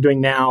work I'm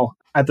doing now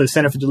at the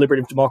Centre for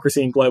Deliberative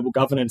Democracy and Global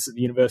Governance at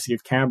the University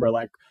of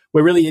Canberra.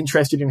 We're really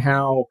interested in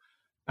how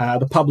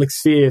the public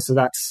sphere, so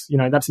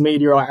that's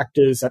media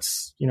actors,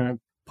 that's,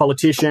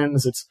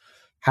 politicians, it's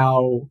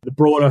how the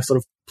broader sort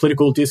of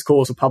political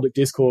discourse or public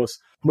discourse,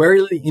 we're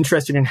really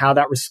interested in how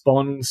that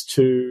responds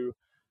to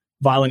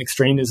violent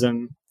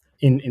extremism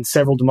in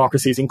several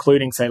democracies,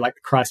 including, say, the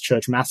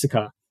Christchurch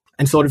massacre,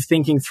 and sort of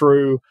thinking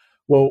through,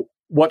 well,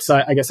 what's,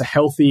 I guess, a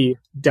healthy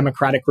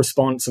democratic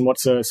response and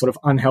what's a sort of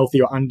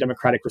unhealthy or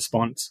undemocratic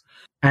response.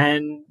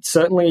 And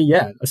certainly,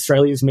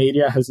 Australia's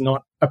media has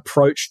not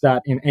approached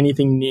that in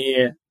anything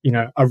near,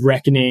 a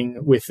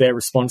reckoning with their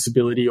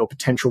responsibility or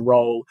potential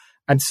role.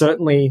 And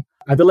certainly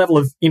at the level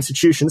of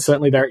institutions,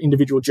 certainly there are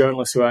individual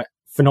journalists who are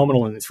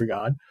phenomenal in this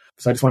regard.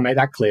 So I just want to make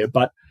that clear.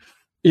 But,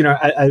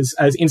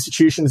 as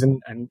institutions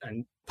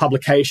and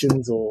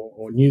publications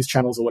or news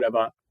channels or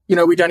whatever,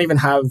 we don't even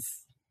have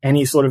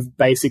any sort of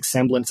basic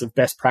semblance of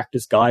best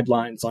practice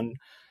guidelines on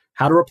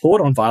how to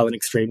report on violent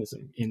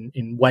extremism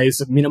in ways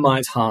that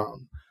minimize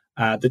harm,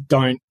 that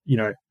don't,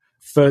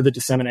 further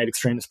disseminate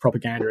extremist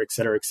propaganda, et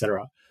cetera, et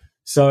cetera.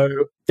 So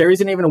there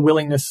isn't even a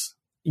willingness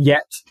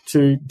yet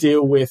to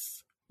deal with,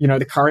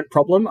 the current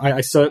problem.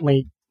 I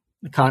certainly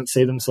can't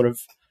see them sort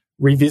of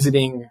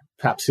revisiting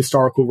perhaps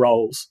historical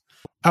roles.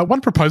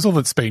 One proposal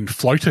that's been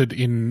floated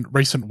in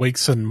recent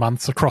weeks and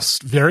months across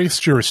various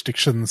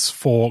jurisdictions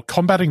for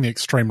combating the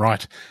extreme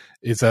right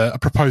is a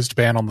proposed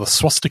ban on the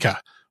swastika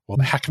or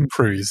the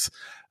Hakenkreuz.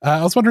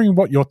 I was wondering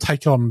what your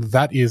take on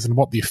that is and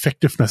what the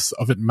effectiveness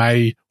of it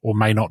may or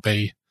may not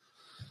be.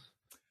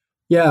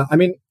 Yeah, I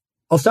mean,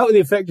 I'll start with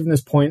the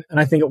effectiveness point, and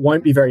I think it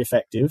won't be very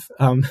effective,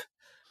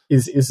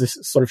 is this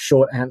sort of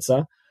short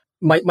answer.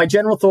 My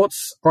general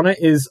thoughts on it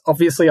is,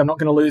 obviously, I'm not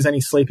going to lose any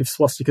sleep if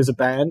swastikas are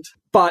banned,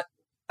 but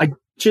I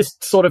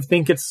just sort of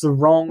think it's the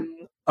wrong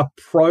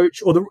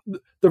approach or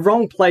the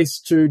wrong place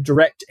to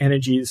direct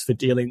energies for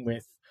dealing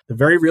with the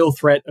very real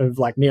threat of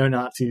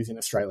neo-Nazis in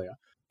Australia.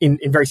 In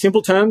very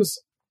simple terms,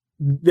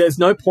 there's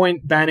no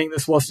point banning the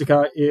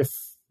swastika if,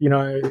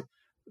 the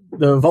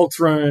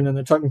Volksrune and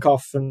the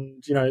Totenkopf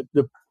and,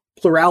 the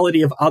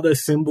plurality of other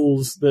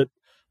symbols that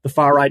the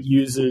far right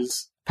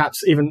uses,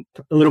 perhaps even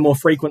a little more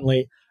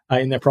frequently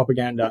in their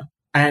propaganda.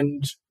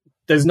 And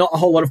there's not a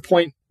whole lot of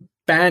point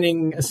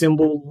banning a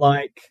symbol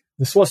like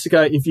the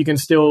swastika if you can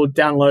still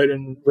download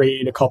and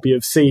read a copy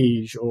of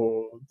Siege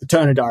or the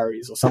Turner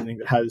Diaries or something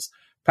that has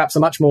perhaps a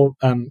much more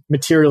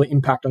material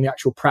impact on the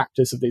actual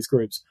practice of these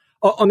groups.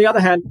 On the other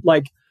hand,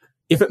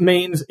 if it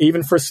means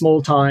even for a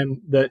small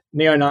time that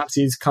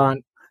neo-Nazis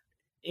can't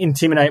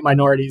intimidate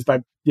minorities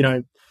by,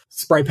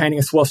 spray painting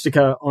a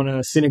swastika on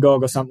a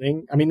synagogue or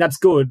something, I mean, that's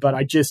good, but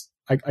I just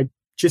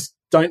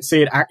don't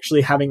see it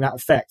actually having that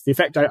effect. The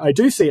effect I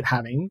do see it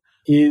having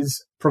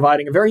is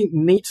providing a very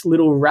neat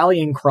little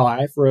rallying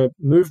cry for a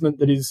movement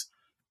that is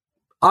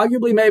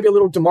arguably maybe a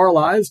little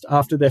demoralized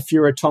after their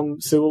Führer Tom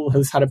Sewell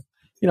has had a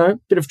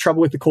bit of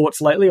trouble with the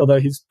courts lately, although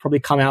he's probably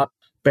come out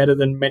better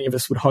than many of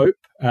us would hope,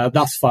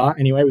 thus far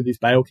anyway, with these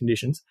bail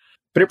conditions.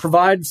 But it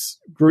provides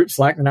groups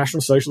like the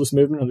National Socialist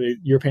Movement or the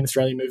European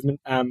Australian Movement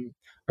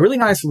a really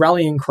nice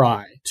rallying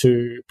cry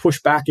to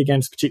push back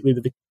against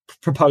particularly the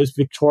proposed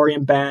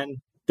Victorian ban.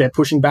 They're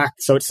pushing back,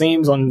 so it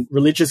seems, on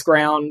religious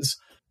grounds.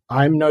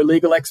 I'm no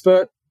legal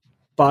expert,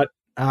 but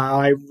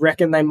I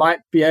reckon they might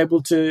be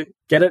able to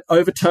get it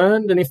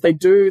overturned. And if they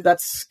do,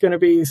 that's going to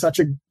be such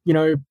a,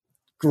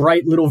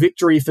 great little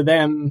victory for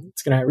them.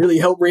 It's going to really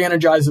help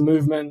re-energize the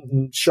movement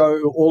and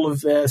show all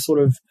of their sort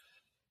of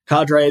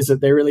cadres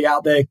that they're really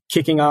out there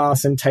kicking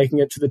ass and taking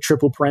it to the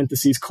triple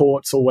parentheses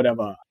courts or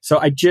whatever. So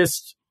I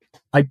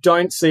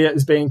don't see it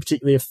as being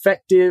particularly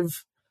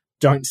effective.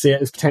 don't see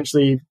it as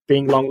potentially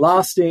being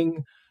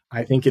long-lasting.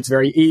 I think it's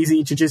very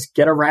easy to just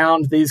get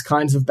around these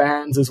kinds of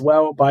bans as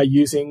well by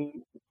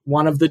using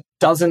one of the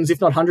dozens, if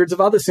not hundreds, of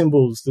other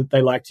symbols that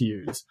they like to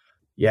use.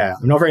 Yeah,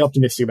 I'm not very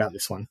optimistic about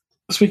this one.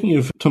 Speaking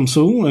of Tom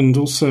Sewell, and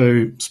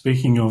also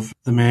speaking of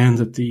the man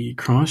that the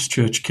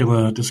Christchurch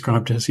killer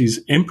described as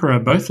his emperor,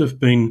 both have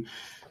been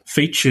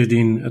featured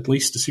in at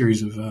least a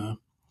series of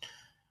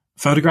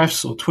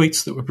photographs or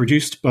tweets that were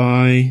produced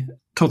by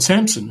Todd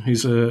Sampson,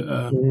 who's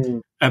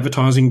a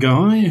advertising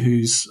guy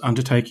who's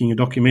undertaking a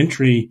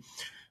documentary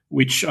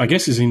which I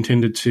guess is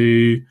intended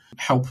to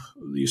help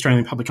the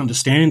Australian public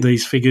understand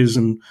these figures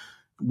and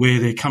where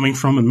they're coming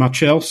from and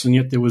much else, and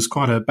yet there was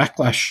quite a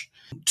backlash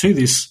to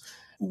this.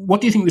 What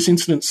do you think this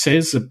incident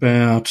says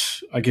about,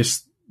 I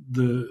guess,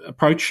 the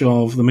approach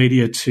of the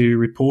media to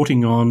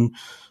reporting on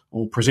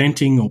or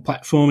presenting or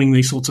platforming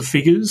these sorts of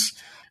figures?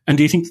 And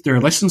do you think that there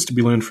are lessons to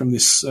be learned from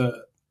this,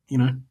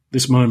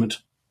 this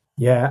moment?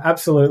 Yeah,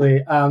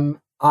 absolutely.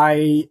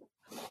 I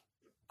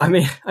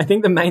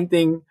think the main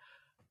thing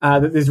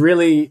that this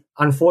really,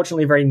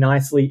 unfortunately, very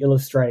nicely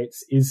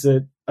illustrates is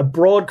that a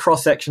broad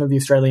cross-section of the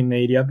Australian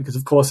media, because,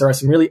 of course, there are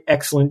some really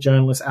excellent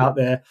journalists out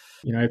there,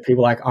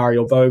 people like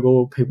Ariel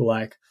Bogle, people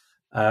like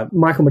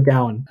Michael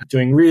McGowan,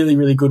 doing really,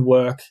 really good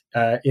work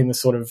in the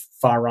sort of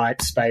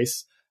far-right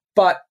space.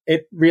 But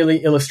it really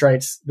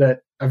illustrates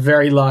that a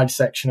very large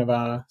section of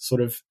our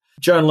sort of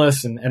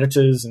journalists and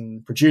editors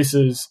and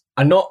producers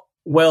are not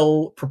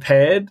well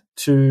prepared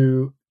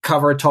to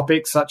cover a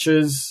topic such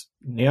as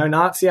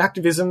neo-Nazi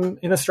activism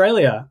in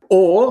Australia,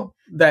 or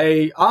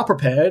they are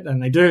prepared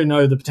and they do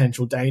know the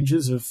potential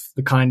dangers of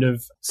the kind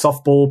of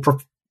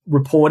softball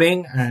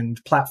reporting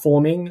and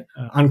platforming,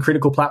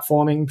 uncritical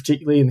platforming,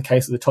 particularly in the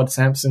case of the Todd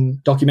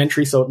Sampson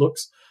documentary. So it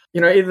looks,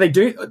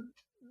 either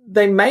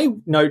they may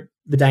know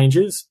the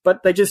dangers,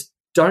 but they just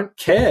don't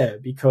care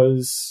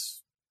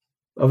because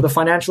of the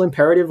financial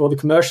imperative or the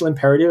commercial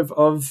imperative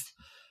of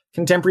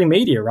contemporary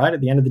media, right? At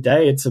the end of the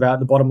day, it's about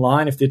the bottom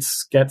line. If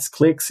this gets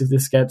clicks, if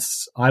this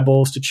gets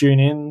eyeballs to tune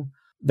in,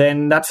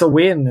 then that's a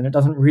win. And it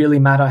doesn't really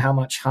matter how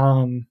much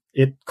harm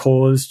it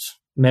caused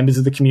members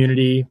of the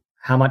community,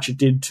 how much it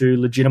did to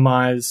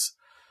legitimize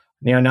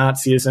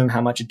neo-Nazism,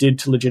 how much it did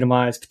to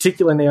legitimize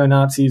particular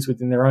neo-Nazis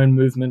within their own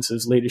movements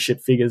as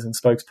leadership figures and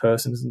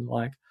spokespersons and the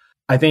like.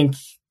 I think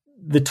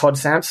the Todd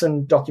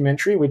Sampson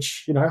documentary,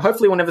 which,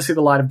 hopefully will never see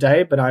the light of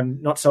day, but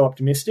I'm not so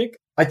optimistic.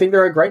 I think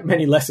there are a great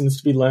many lessons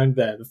to be learned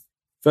there. The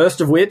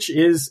first of which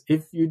is,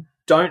 if you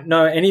don't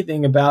know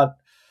anything about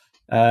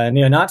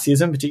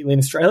neo-Nazism, particularly in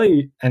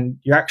Australia, and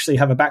you actually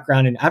have a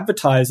background in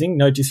advertising,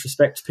 no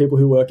disrespect to people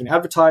who work in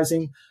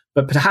advertising,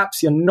 but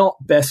perhaps you're not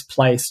best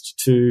placed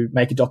to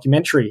make a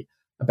documentary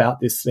about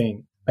this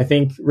thing. I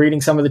think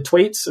reading some of the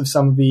tweets of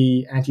some of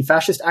the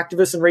anti-fascist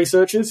activists and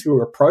researchers who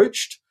were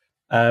approached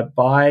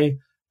by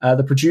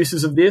the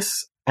producers of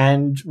this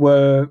and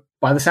were,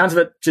 by the sounds of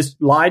it,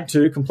 just lied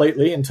to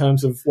completely in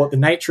terms of what the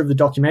nature of the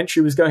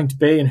documentary was going to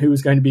be and who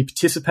was going to be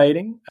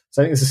participating.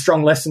 So I think there's a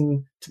strong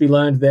lesson to be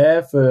learned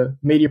there for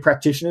media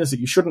practitioners, that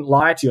you shouldn't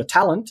lie to your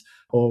talent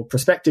or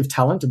prospective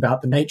talent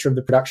about the nature of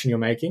the production you're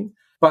making.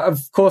 But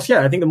of course,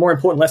 I think the more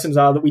important lessons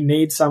are that we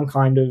need some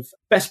kind of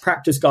best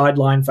practice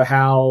guideline for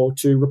how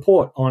to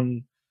report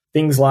on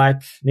things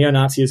like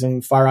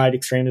neo-Nazism, far-right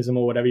extremism,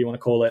 or whatever you want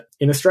to call it,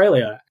 in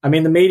Australia. I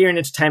mean, the Media and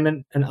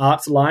Entertainment and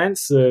Arts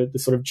Alliance, the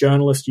sort of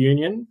journalist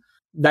union,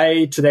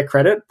 they, to their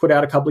credit, put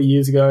out a couple of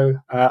years ago,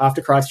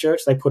 after Christchurch,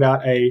 they put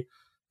out a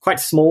quite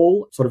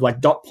small sort of like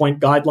dot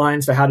point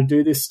guidelines for how to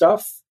do this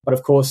stuff. But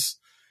of course,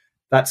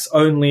 that's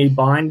only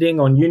binding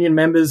on union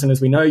members. And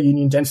as we know,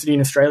 union density in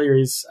Australia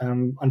is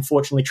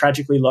unfortunately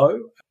tragically low.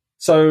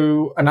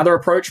 So another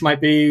approach might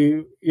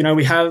be,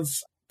 we have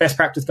best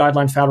practice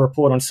guidelines for how to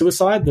report on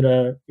suicide that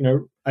are,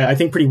 I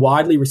think pretty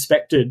widely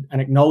respected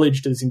and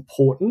acknowledged as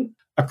important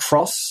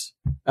across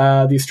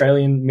the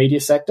Australian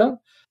media sector.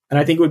 And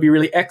I think it would be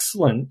really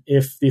excellent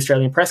if the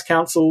Australian Press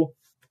Council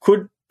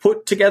could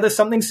put together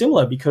something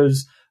similar,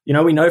 because,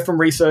 we know from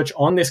research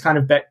on this kind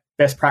of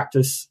best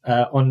practice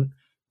on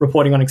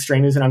reporting on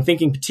extremism, and I'm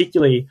thinking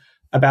particularly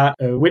about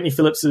Whitney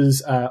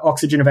Phillips's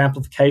Oxygen of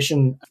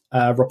Amplification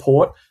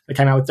report that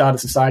came out with Data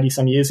Society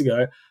some years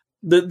ago.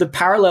 The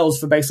parallels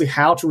for basically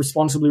how to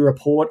responsibly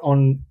report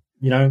on,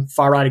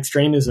 far-right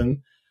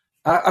extremism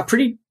are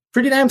pretty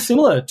damn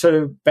similar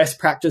to best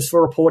practice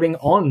for reporting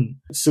on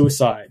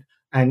suicide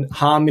and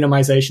harm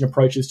minimization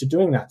approaches to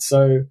doing that.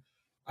 So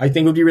I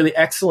think it would be really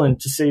excellent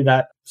to see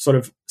that sort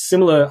of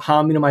similar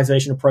harm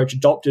minimization approach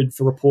adopted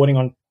for reporting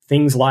on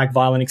things like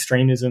violent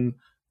extremism,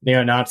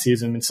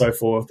 neo-Nazism, and so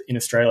forth in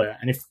Australia.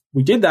 And if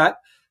we did that,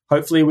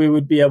 hopefully we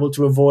would be able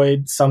to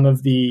avoid some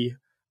of the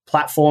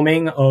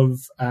platforming of,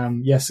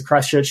 the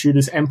Christchurch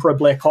shooter's Emperor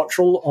Blair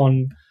Cottrell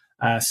on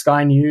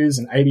Sky News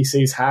and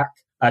ABC's Hack,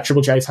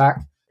 Triple J's Hack.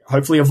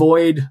 Hopefully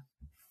avoid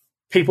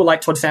people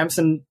like Todd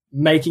Sampson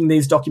making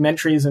these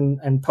documentaries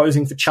and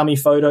posing for chummy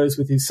photos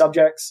with his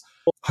subjects.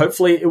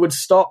 Hopefully it would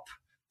stop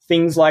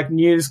things like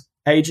news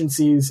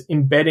agencies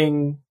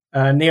embedding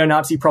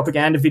neo-Nazi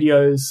propaganda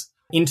videos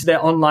into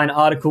their online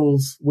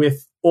articles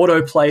with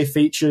autoplay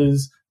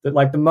features that,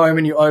 like, the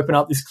moment you open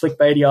up this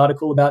clickbaity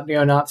article about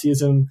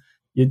neo-Nazism,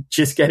 you're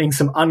just getting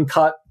some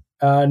uncut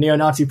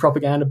neo-Nazi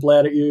propaganda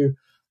blared at you.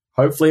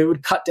 Hopefully it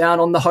would cut down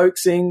on the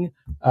hoaxing.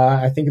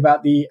 I think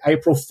about the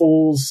April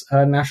Fool's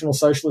National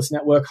Socialist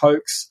Network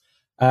hoax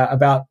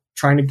about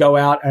trying to go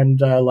out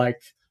and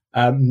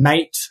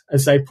mate,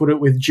 as they put it,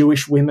 with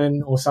Jewish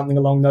women or something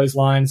along those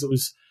lines. It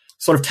was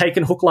sort of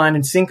taken hook, line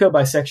and sinker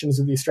by sections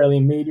of the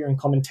Australian media and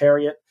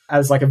commentariat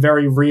as like a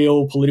very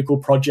real political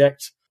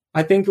project.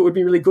 I think it would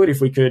be really good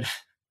if we could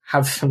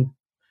have some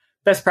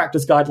best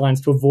practice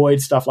guidelines to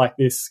avoid stuff like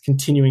this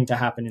continuing to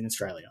happen in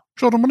Australia.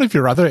 Jordan, one of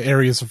your other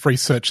areas of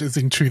research is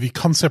into the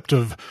concept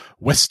of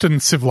Western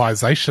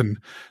civilization.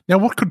 Now,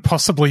 what could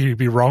possibly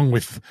be wrong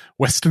with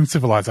Western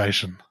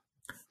civilization?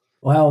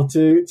 Well,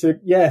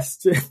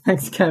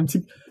 thanks, Cam.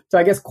 To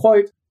I guess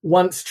quote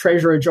once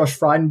Treasurer Josh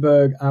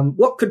Frydenberg,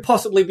 what could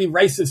possibly be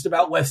racist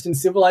about Western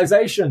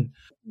civilization?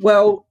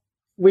 Well,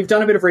 we've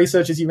done a bit of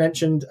research, as you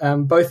mentioned,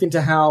 both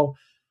into how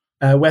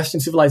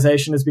Western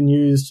civilization has been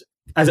used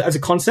as a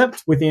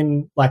concept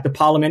within like the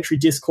parliamentary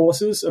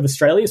discourses of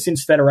Australia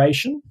since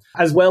Federation,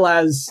 as well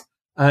as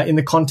in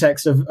the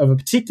context of a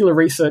particular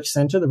research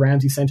centre, the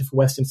Ramsay Centre for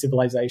Western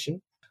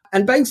Civilization.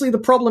 And basically the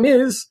problem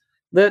is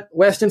that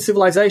Western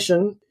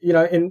civilization,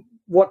 in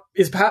what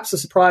is perhaps a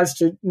surprise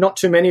to not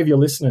too many of your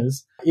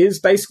listeners, is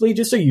basically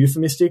just a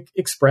euphemistic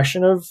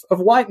expression of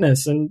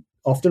whiteness and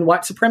often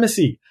white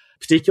supremacy.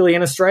 Particularly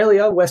in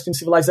Australia, Western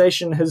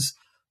civilization has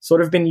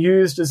sort of been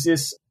used as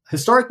this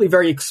historically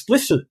very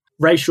explicit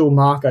racial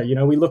marker.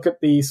 We look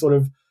at the sort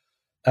of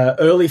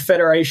early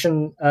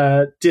Federation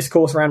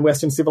discourse around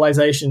Western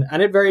civilization,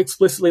 and it very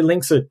explicitly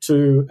links it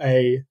to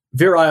a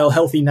virile,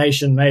 healthy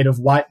nation made of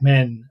white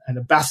men and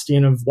a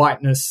bastion of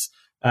whiteness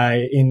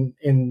in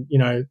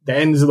the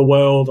ends of the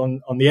world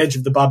on the edge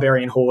of the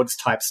barbarian hordes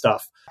type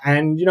stuff.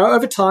 And,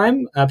 over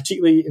time,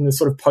 particularly in the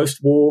sort of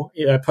post-World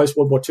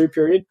War II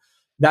period,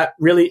 that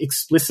really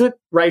explicit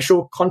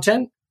racial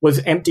content was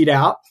emptied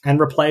out and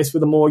replaced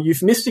with a more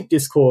euphemistic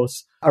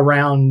discourse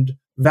around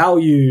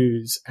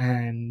values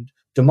and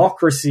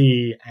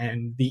democracy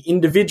and the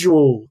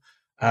individual,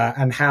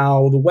 and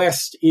how the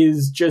West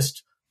is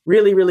just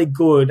really, really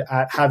good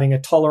at having a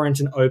tolerant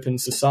and open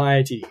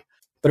society.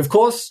 But of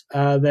course,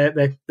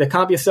 there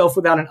can't be a self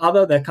without an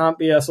other. There can't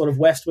be a sort of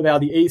West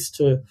without the East,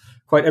 to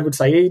quote Edward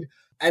Said.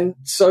 And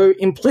so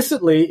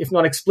implicitly, if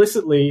not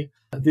explicitly,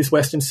 this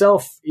Western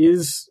self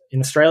is, in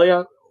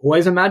Australia,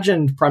 always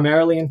imagined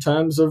primarily in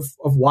terms of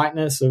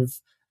whiteness, of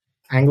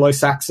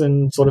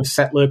Anglo-Saxon sort of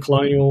settler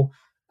colonial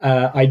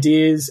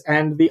ideas.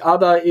 And the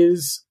other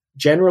is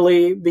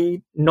generally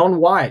the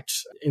non-white.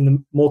 In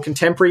the more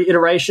contemporary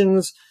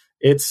iterations,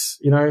 it's,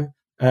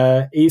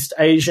 East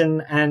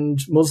Asian and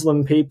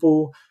Muslim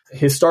people.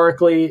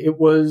 Historically, it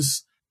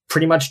was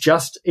pretty much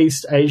just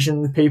East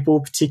Asian people,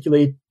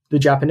 particularly the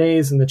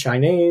Japanese and the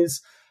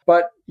Chinese.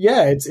 But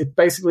yeah, it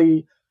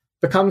basically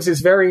becomes this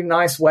very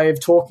nice way of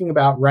talking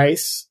about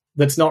race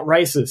that's not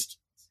racist,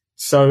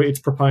 so its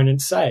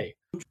proponents say.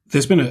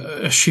 There's been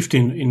a shift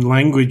in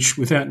language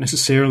without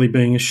necessarily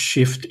being a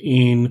shift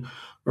in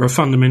or a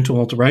fundamental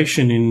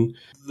alteration in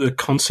the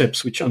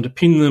concepts which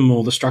underpin them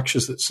or the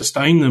structures that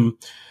sustain them.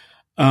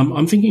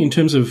 I'm thinking in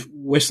terms of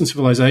Western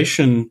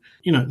civilization,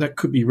 that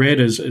could be read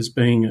as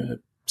being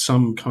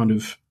some kind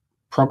of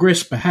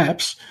progress,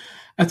 perhaps.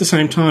 At the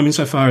same time,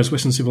 insofar as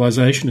Western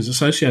civilization is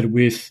associated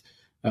with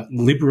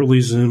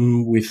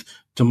liberalism, with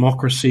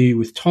democracy,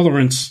 with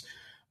tolerance,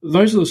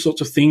 those are the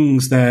sorts of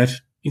things that,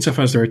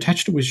 insofar as they're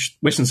attached to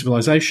Western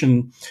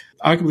civilization,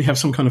 arguably have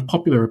some kind of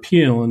popular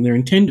appeal, and they're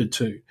intended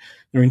to.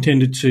 They're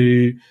intended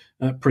to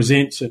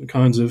present certain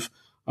kinds of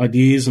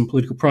ideas and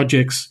political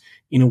projects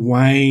in a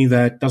way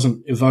that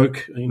doesn't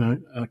evoke,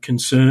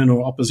 concern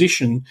or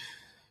opposition.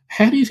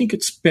 How do you think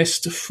it's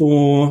best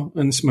for,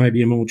 and this may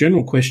be a more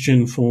general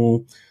question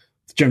for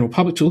the general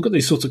public, to look at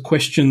these sorts of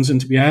questions and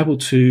to be able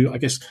to, I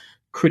guess,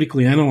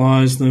 critically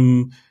analyse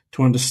them,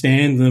 to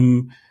understand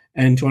them,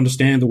 and to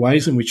understand the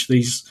ways in which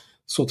these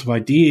sorts of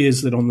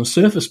ideas that on the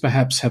surface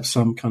perhaps have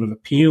some kind of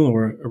appeal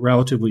or are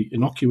relatively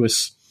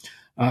innocuous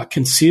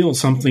conceal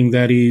something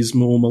that is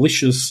more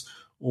malicious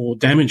or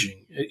damaging?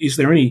 Is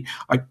there any,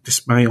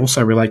 this may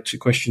also relate to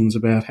questions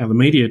about how the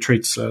media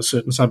treats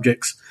certain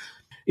subjects.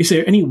 Is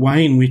there any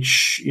way in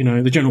which,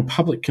 the general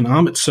public can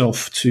arm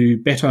itself to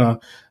better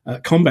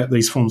combat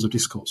these forms of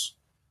discourse?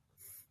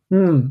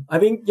 I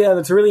think,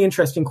 that's a really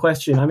interesting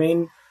question. I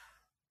mean,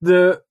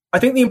 I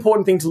think the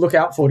important thing to look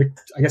out for, to,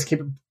 I guess, keep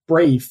it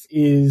brief,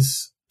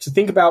 is to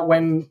think about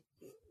when,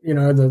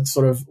 the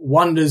sort of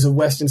wonders of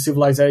Western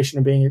civilization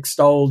are being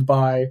extolled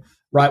by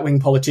right-wing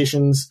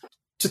politicians,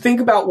 to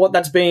think about what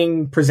that's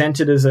being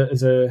presented as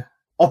a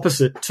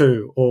opposite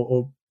to,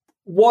 or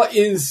what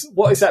is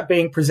that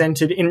being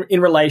presented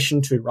in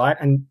relation to, right?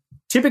 And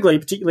typically,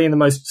 particularly in the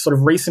most sort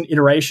of recent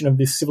iteration of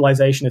this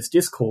civilizationist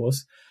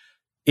discourse,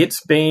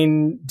 it's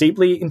been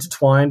deeply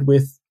intertwined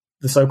with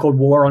the so-called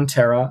war on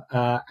terror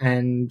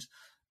and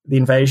the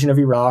invasion of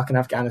Iraq and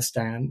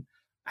Afghanistan.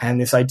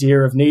 and this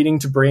idea of needing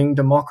to bring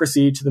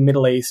democracy to the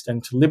Middle East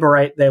and to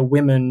liberate their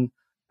women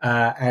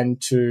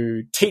and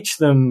to teach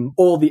them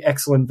all the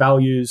excellent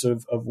values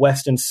of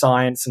Western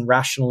science and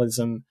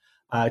rationalism,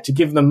 to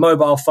give them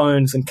mobile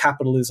phones and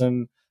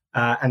capitalism,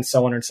 and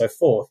so on and so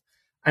forth.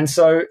 And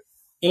so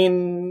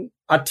in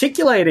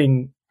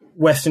articulating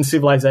Western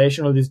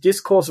civilization, or this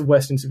discourse of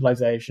Western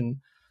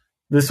civilization,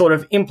 the sort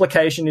of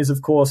implication is,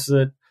 of course,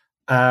 that,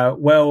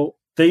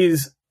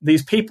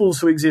 these peoples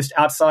who exist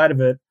outside of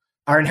it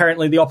are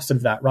inherently the opposite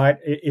of that, right?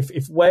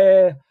 If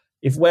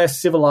we're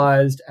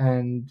civilized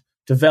and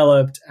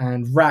developed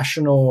and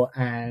rational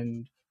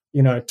and,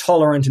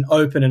 tolerant and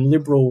open and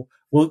liberal,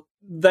 well,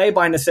 they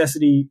by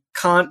necessity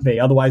can't be.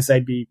 Otherwise,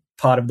 they'd be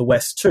part of the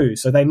West too.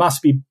 So they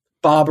must be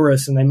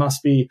barbarous and they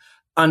must be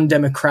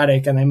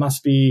undemocratic and they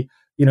must be,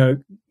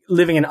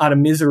 living in utter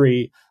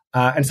misery.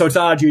 And so it's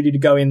our duty to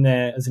go in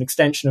there as an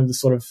extension of the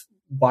sort of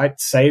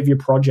white savior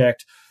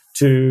project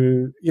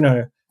to,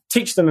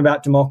 teach them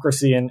about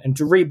democracy and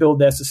to rebuild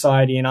their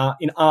society in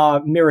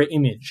our mirror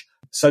image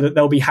so that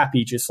they'll be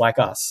happy just like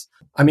us.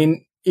 I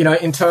mean,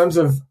 in terms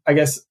of, I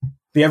guess,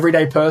 the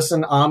everyday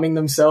person arming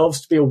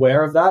themselves to be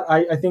aware of that,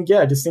 I think,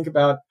 just think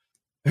about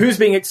who's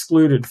being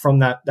excluded from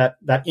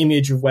that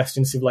image of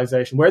Western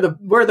civilization. Where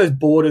are those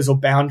borders or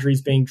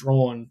boundaries being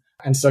drawn?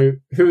 And so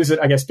who is it,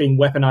 I guess, being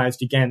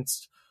weaponized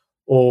against?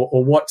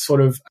 Or what sort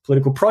of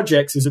political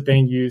projects is it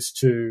being used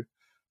to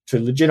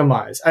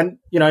legitimize? And,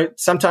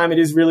 sometimes it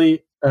is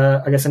really,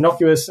 I guess,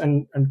 innocuous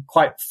and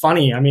quite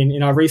funny. I mean,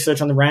 in our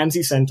research on the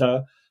Ramsey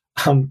Center,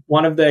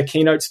 one of their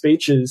keynote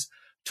speeches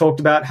talked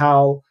about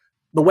how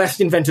the West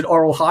invented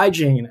oral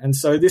hygiene. And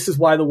so this is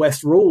why the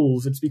West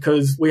rules. It's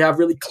because we have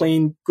really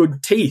clean,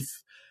 good teeth.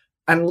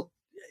 And,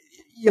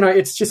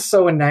 it's just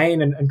so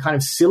inane and kind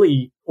of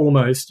silly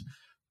almost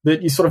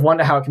that you sort of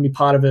wonder how it can be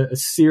part of a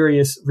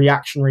serious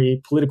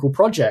reactionary political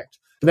project.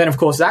 But then, of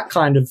course, that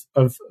kind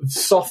of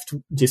soft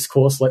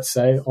discourse, let's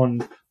say,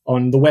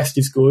 on the West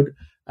is good.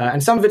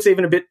 And some of it's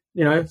even a bit,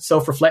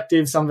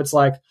 self-reflective. Some of it's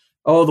like,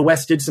 oh, the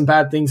West did some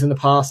bad things in the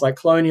past, like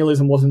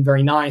colonialism wasn't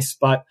very nice,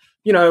 but,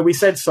 we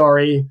said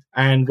sorry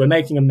and we're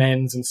making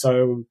amends. And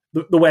so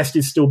the West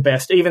is still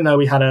best, even though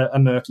we had a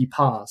murky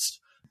past.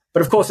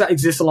 But of course, that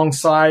exists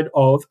alongside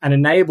of and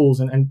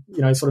enables and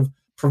sort of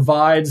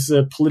provides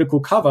a political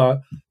cover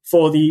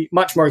for the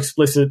much more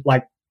explicit,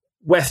 like,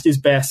 West is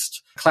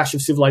best, clash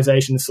of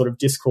civilizations sort of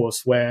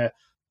discourse where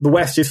the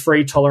West is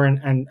free, tolerant,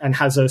 and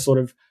has a sort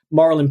of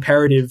moral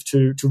imperative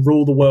to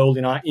rule the world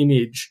in our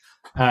image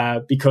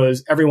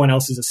because everyone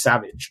else is a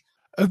savage.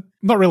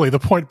 Not really the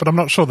point, but I'm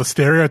not sure the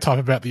stereotype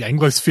about the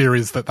Anglosphere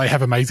is that they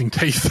have amazing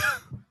teeth.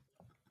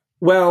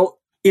 Well,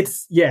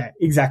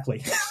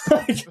 exactly.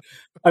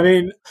 I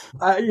mean,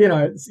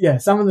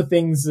 some of the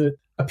things that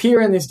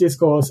appear in this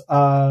discourse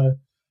are,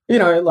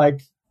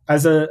 like,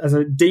 as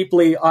a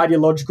deeply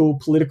ideological,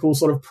 political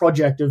sort of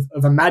project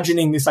of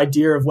imagining this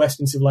idea of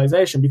Western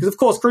civilization. Because, of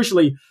course,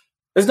 crucially,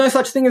 there's no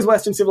such thing as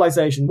Western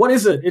civilization. What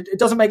is it? It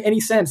doesn't make any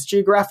sense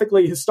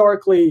geographically,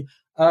 historically,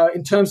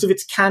 in terms of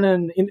its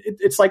canon.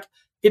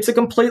 It's a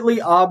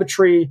completely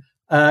arbitrary,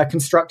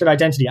 constructed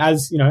identity,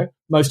 as,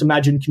 most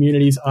imagined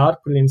communities are, to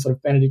put it in sort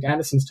of Benedict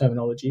Anderson's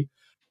terminology.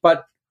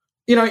 But,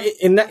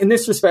 in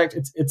this respect,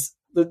 it's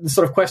the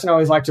sort of question I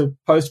always like to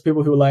pose to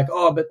people who are like,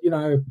 oh, but,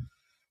 the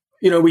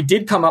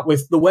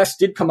West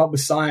did come up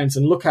with science,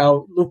 and look,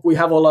 we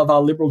have all of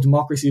our liberal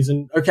democracies,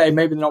 and okay,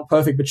 maybe they're not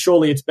perfect, but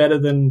surely it's better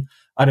than,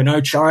 I don't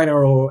know, China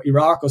or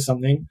Iraq or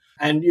something.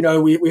 And,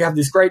 we have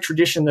this great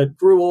tradition that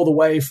grew all the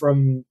way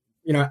from,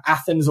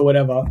 Athens or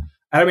whatever.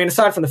 And I mean,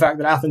 aside from the fact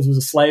that Athens was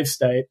a slave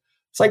state,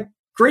 it's like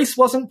Greece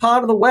wasn't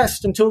part of the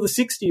West until the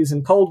 60s,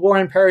 and Cold War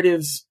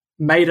imperatives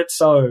made it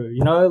so,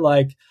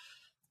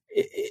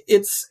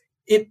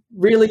 it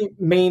really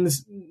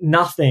means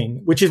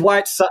nothing, which is why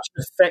it's such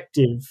an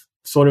effective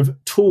sort of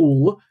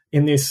tool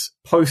in this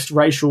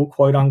post-racial,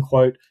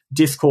 quote-unquote,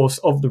 discourse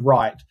of the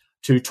right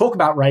to talk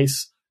about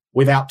race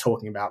without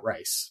talking about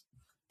race.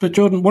 But,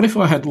 Jordan, what if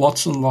I had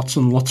lots and lots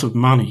and lots of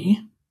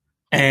money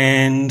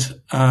and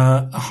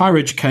a higher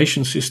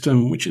education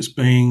system which is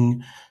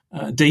being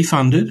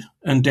defunded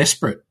and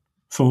desperate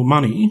for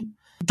money?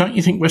 Don't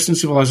you think Western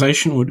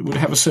civilization would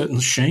have a certain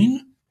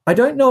sheen? I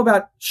don't know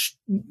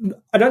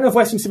if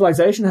Western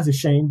civilization has a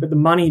sheen, but the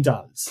money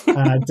does,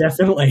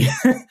 definitely.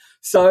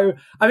 So,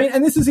 I mean,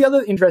 and this is the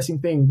other interesting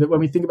thing, that when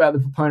we think about the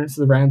proponents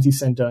of the Ramsey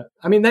Center,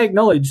 I mean, they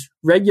acknowledge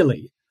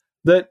regularly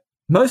that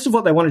most of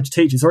what they wanted to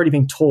teach is already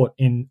being taught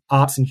in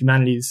arts and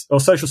humanities, or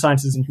social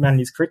sciences and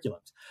humanities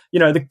curriculums.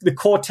 The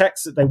core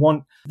texts that they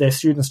want their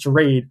students to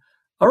read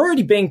are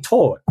already being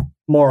taught,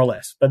 more or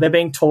less, but they're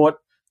being taught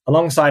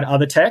alongside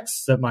other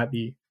texts that might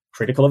be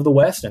critical of the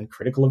West and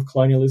critical of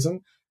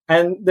colonialism.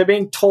 And they're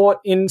being taught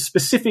in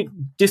specific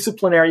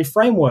disciplinary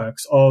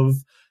frameworks of,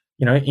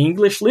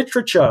 English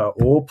literature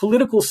or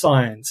political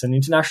science and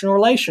international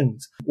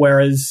relations.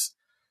 Whereas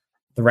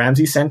the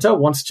Ramsey Center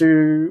wants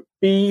to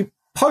be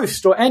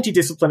post or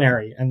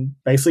anti-disciplinary and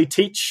basically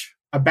teach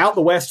about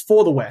the West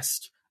for the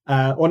West,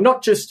 or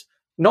not just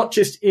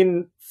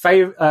in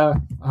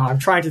favor. I'm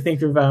trying to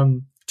think of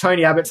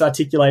Tony Abbott's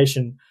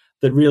articulation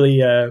that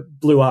really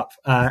blew up.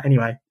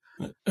 Anyway.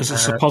 As a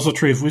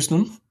suppository of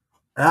wisdom?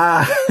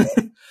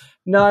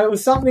 No, it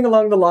was something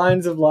along the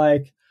lines of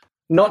like,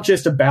 not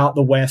just about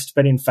the West,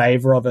 but in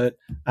favor of it,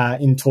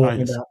 in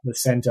talking about the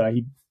centre.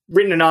 He'd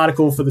written an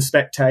article for The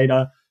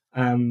Spectator.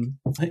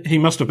 He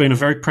must have been a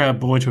very proud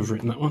boy to have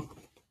written that one.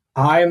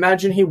 I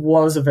imagine he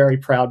was a very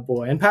proud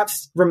boy, and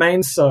perhaps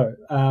remains so.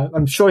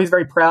 I'm sure he's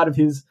very proud of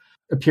his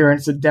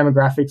appearance at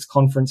demographics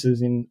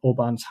conferences in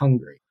Albans,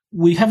 Hungary.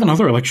 We have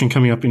another election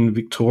coming up in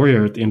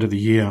Victoria at the end of the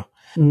year,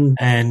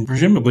 and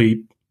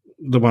presumably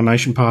the One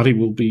Nation Party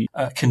will be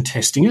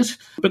contesting it.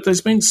 But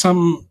there's been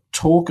some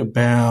talk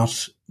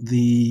about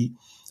the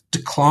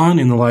decline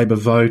in the Labor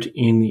vote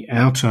in the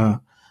outer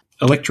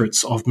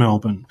electorates of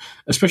Melbourne,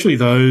 especially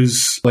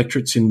those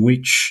electorates in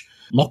which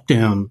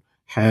lockdown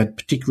had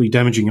particularly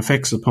damaging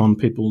effects upon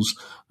people's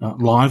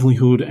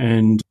livelihood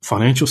and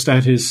financial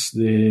status,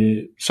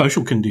 their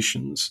social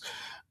conditions.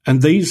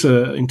 And these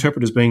are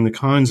interpreted as being the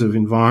kinds of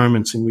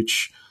environments in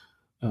which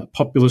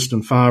populist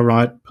and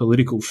far-right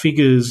political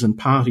figures and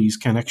parties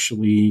can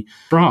actually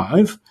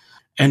thrive,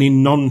 and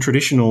in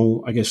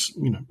non-traditional, I guess,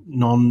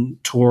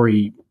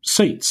 non-Tory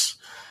seats.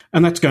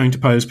 And that's going to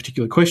pose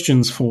particular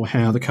questions for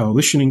how the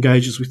coalition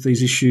engages with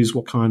these issues,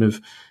 what kind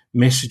of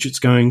message it's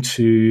going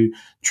to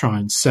try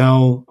and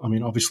sell. I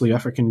mean, obviously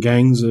African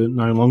gangs are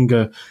no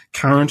longer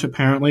current,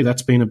 apparently.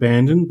 That's been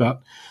abandoned.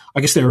 But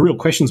I guess there are real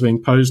questions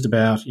being posed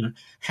about,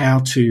 how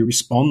to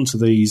respond to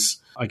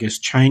these, I guess,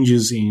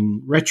 changes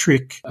in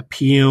rhetoric,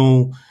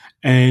 appeal,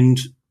 and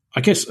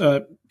I guess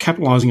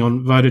capitalising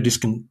on voter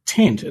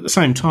discontent. At the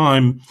same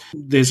time,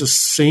 there's a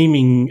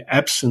seeming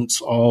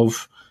absence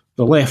of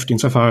the left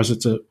insofar as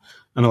it's an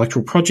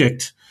electoral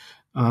project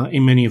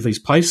in many of these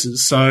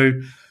places. So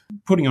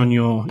putting on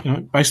your,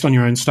 based on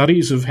your own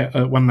studies of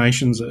One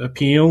Nation's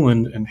appeal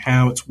and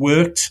how it's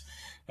worked,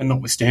 and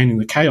notwithstanding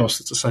the chaos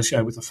that's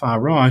associated with the far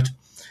right,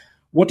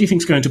 what do you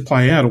think is going to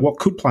play out, or what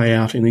could play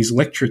out in these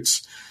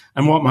electorates,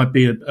 and what might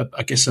be, a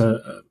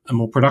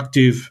more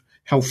productive,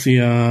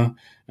 healthier,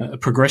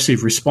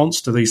 progressive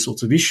response to these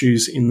sorts of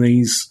issues in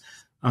these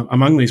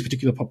among these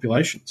particular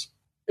populations?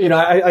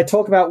 I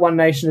talk about One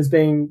Nation as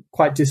being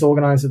quite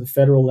disorganised at the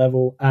federal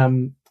level,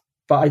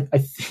 but I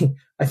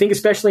think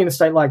especially in a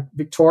state like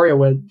Victoria,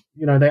 where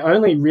they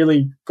only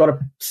really got a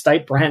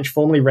state branch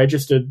formally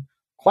registered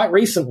quite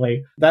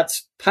recently,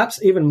 that's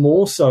perhaps even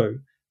more so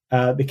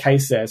the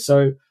case there.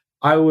 So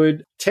I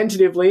would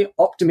tentatively,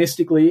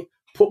 optimistically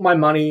put my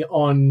money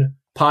on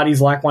parties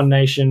like One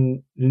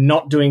Nation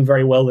not doing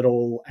very well at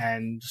all,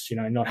 and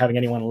not having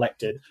anyone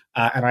elected.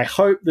 And I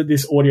hope that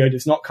this audio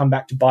does not come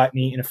back to bite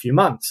me in a few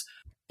months.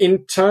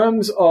 In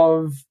terms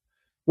of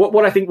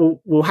what I think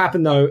will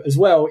happen, though, as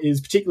well,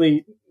 is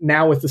particularly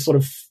now with the sort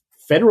of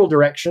federal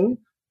direction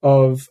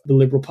of the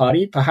Liberal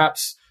Party,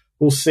 perhaps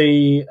we'll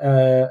see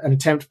an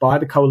attempt by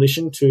the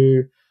coalition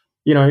to,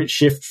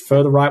 shift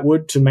further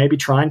rightward to maybe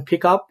try and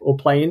pick up or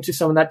play into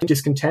some of that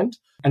discontent.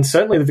 And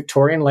certainly the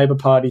Victorian Labor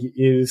Party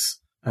is,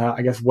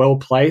 I guess,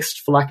 well-placed,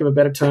 for lack of a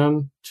better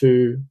term,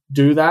 to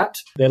do that.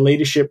 Their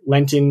leadership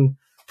lent in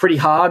pretty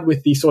hard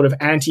with the sort of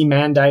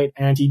anti-mandate,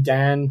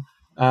 anti-Dan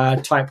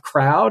type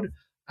crowd.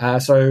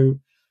 So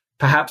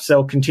perhaps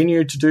they'll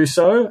continue to do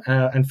so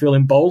and feel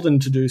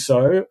emboldened to do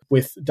so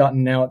with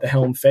Dutton now at the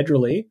helm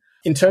federally.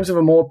 In terms of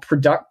a more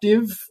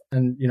productive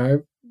and,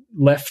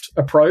 left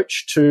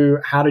approach to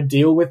how to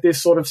deal with this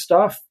sort of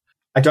stuff,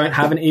 I don't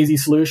have an easy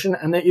solution,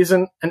 and there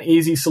isn't an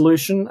easy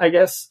solution, I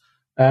guess.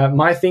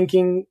 My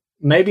thinking,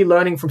 maybe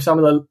learning from some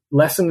of the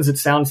lessons it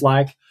sounds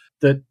like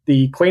that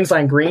the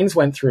Queensland Greens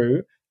went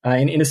through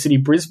in inner city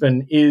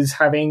Brisbane, is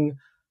having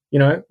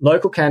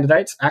local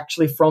candidates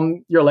actually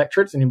from your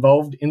electorates and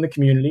involved in the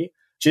community,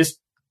 just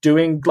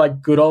doing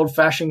like good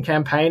old-fashioned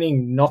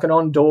campaigning, knocking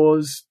on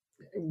doors,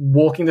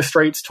 walking the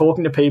streets,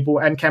 talking to people,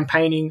 and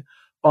campaigning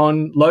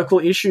on local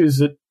issues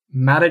that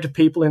matter to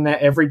people in their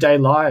everyday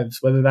lives,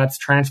 whether that's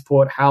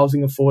transport,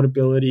 housing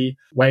affordability,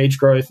 wage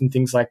growth, and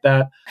things like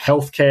that,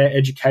 healthcare,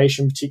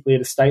 education, particularly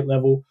at a state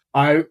level.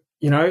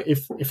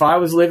 If I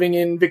was living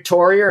in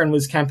Victoria and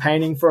was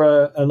campaigning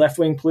for a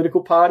left-wing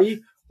political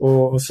party,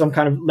 or some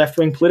kind of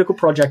left-wing political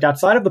project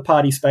outside of the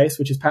party space,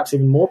 which is perhaps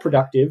even more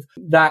productive,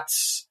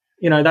 that's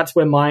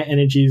where my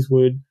energies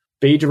would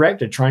be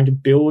directed, trying to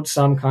build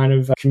some kind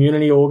of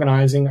community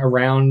organizing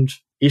around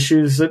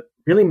issues that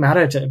really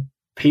matter to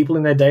people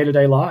in their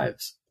day-to-day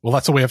lives. Well,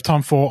 that's all we have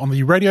time for on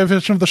the radio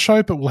version of the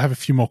show, but we'll have a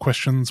few more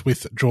questions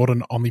with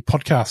Jordan on the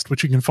podcast,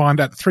 which you can find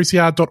at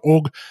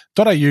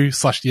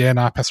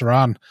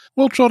 3cr.org.au/YeahNahPasaran.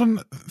 Well, Jordan,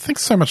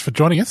 thanks so much for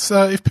joining us.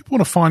 If people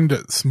want to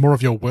find some more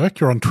of your work,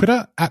 you're on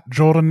Twitter at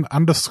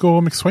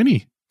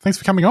Jordan_McSweeney. Thanks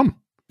for coming on.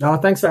 Oh,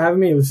 thanks for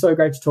having me. It was so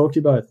great to talk to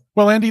you both.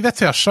 Well, Andy,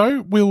 that's our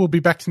show. We will be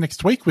back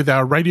next week with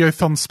our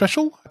Radiothon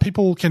special.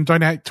 People can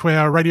donate to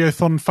our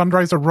Radiothon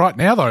fundraiser right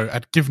now, though,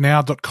 at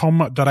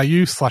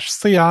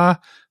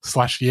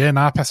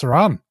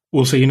givenow.com.au/CR/YeahNahPasaran.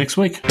 We'll see you next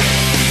week.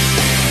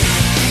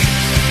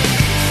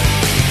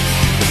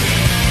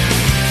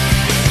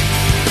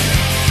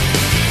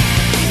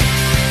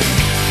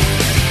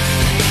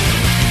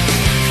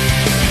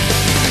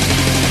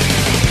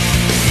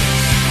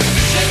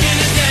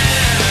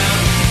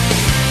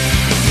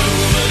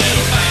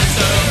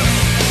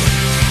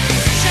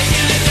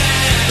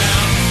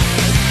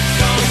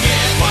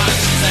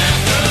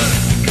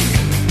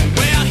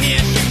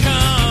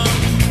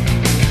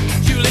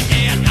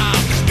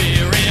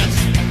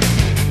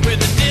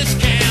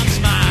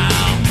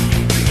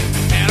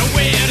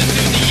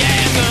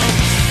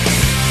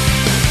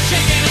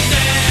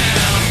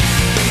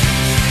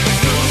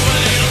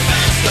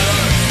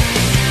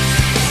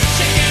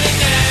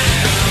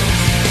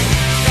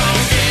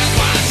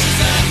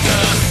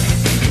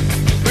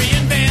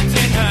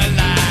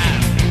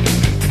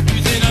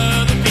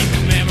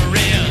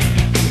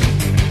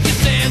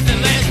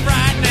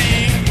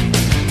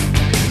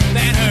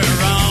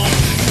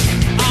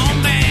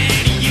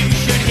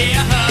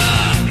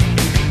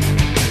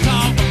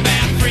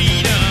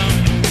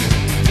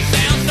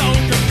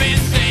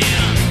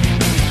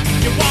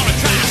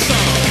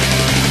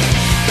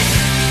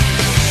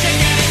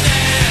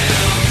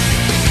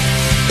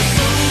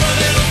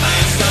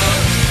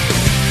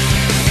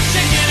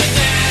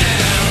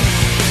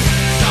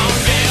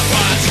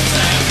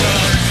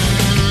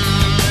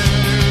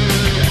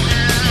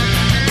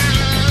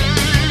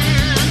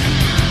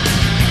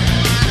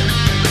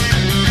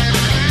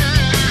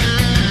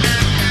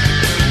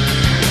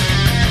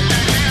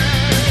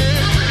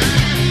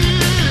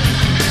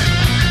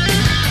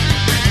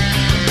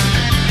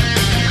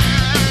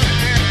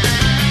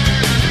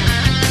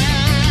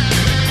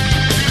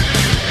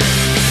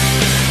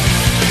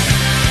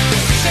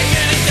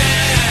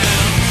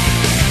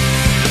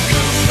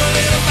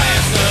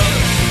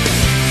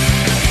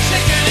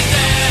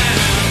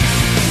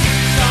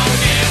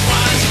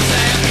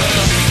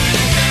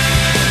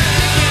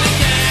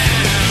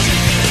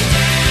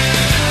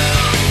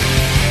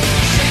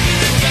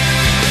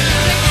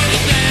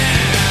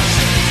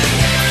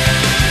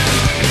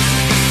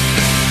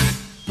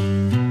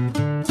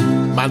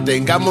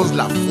 Mantengamos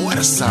la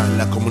fuerza en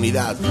la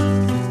comunidad.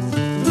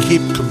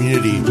 Keep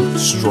community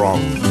strong.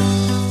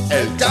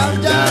 El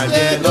time ya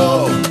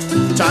llegó.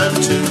 Time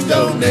to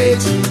donate.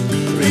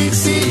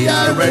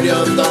 3CR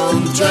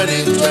Radiothon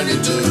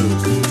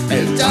 2022.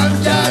 El time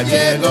ya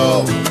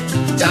llegó.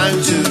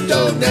 Time to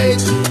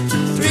donate.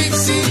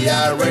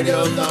 3CR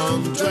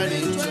Radiothon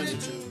 2022.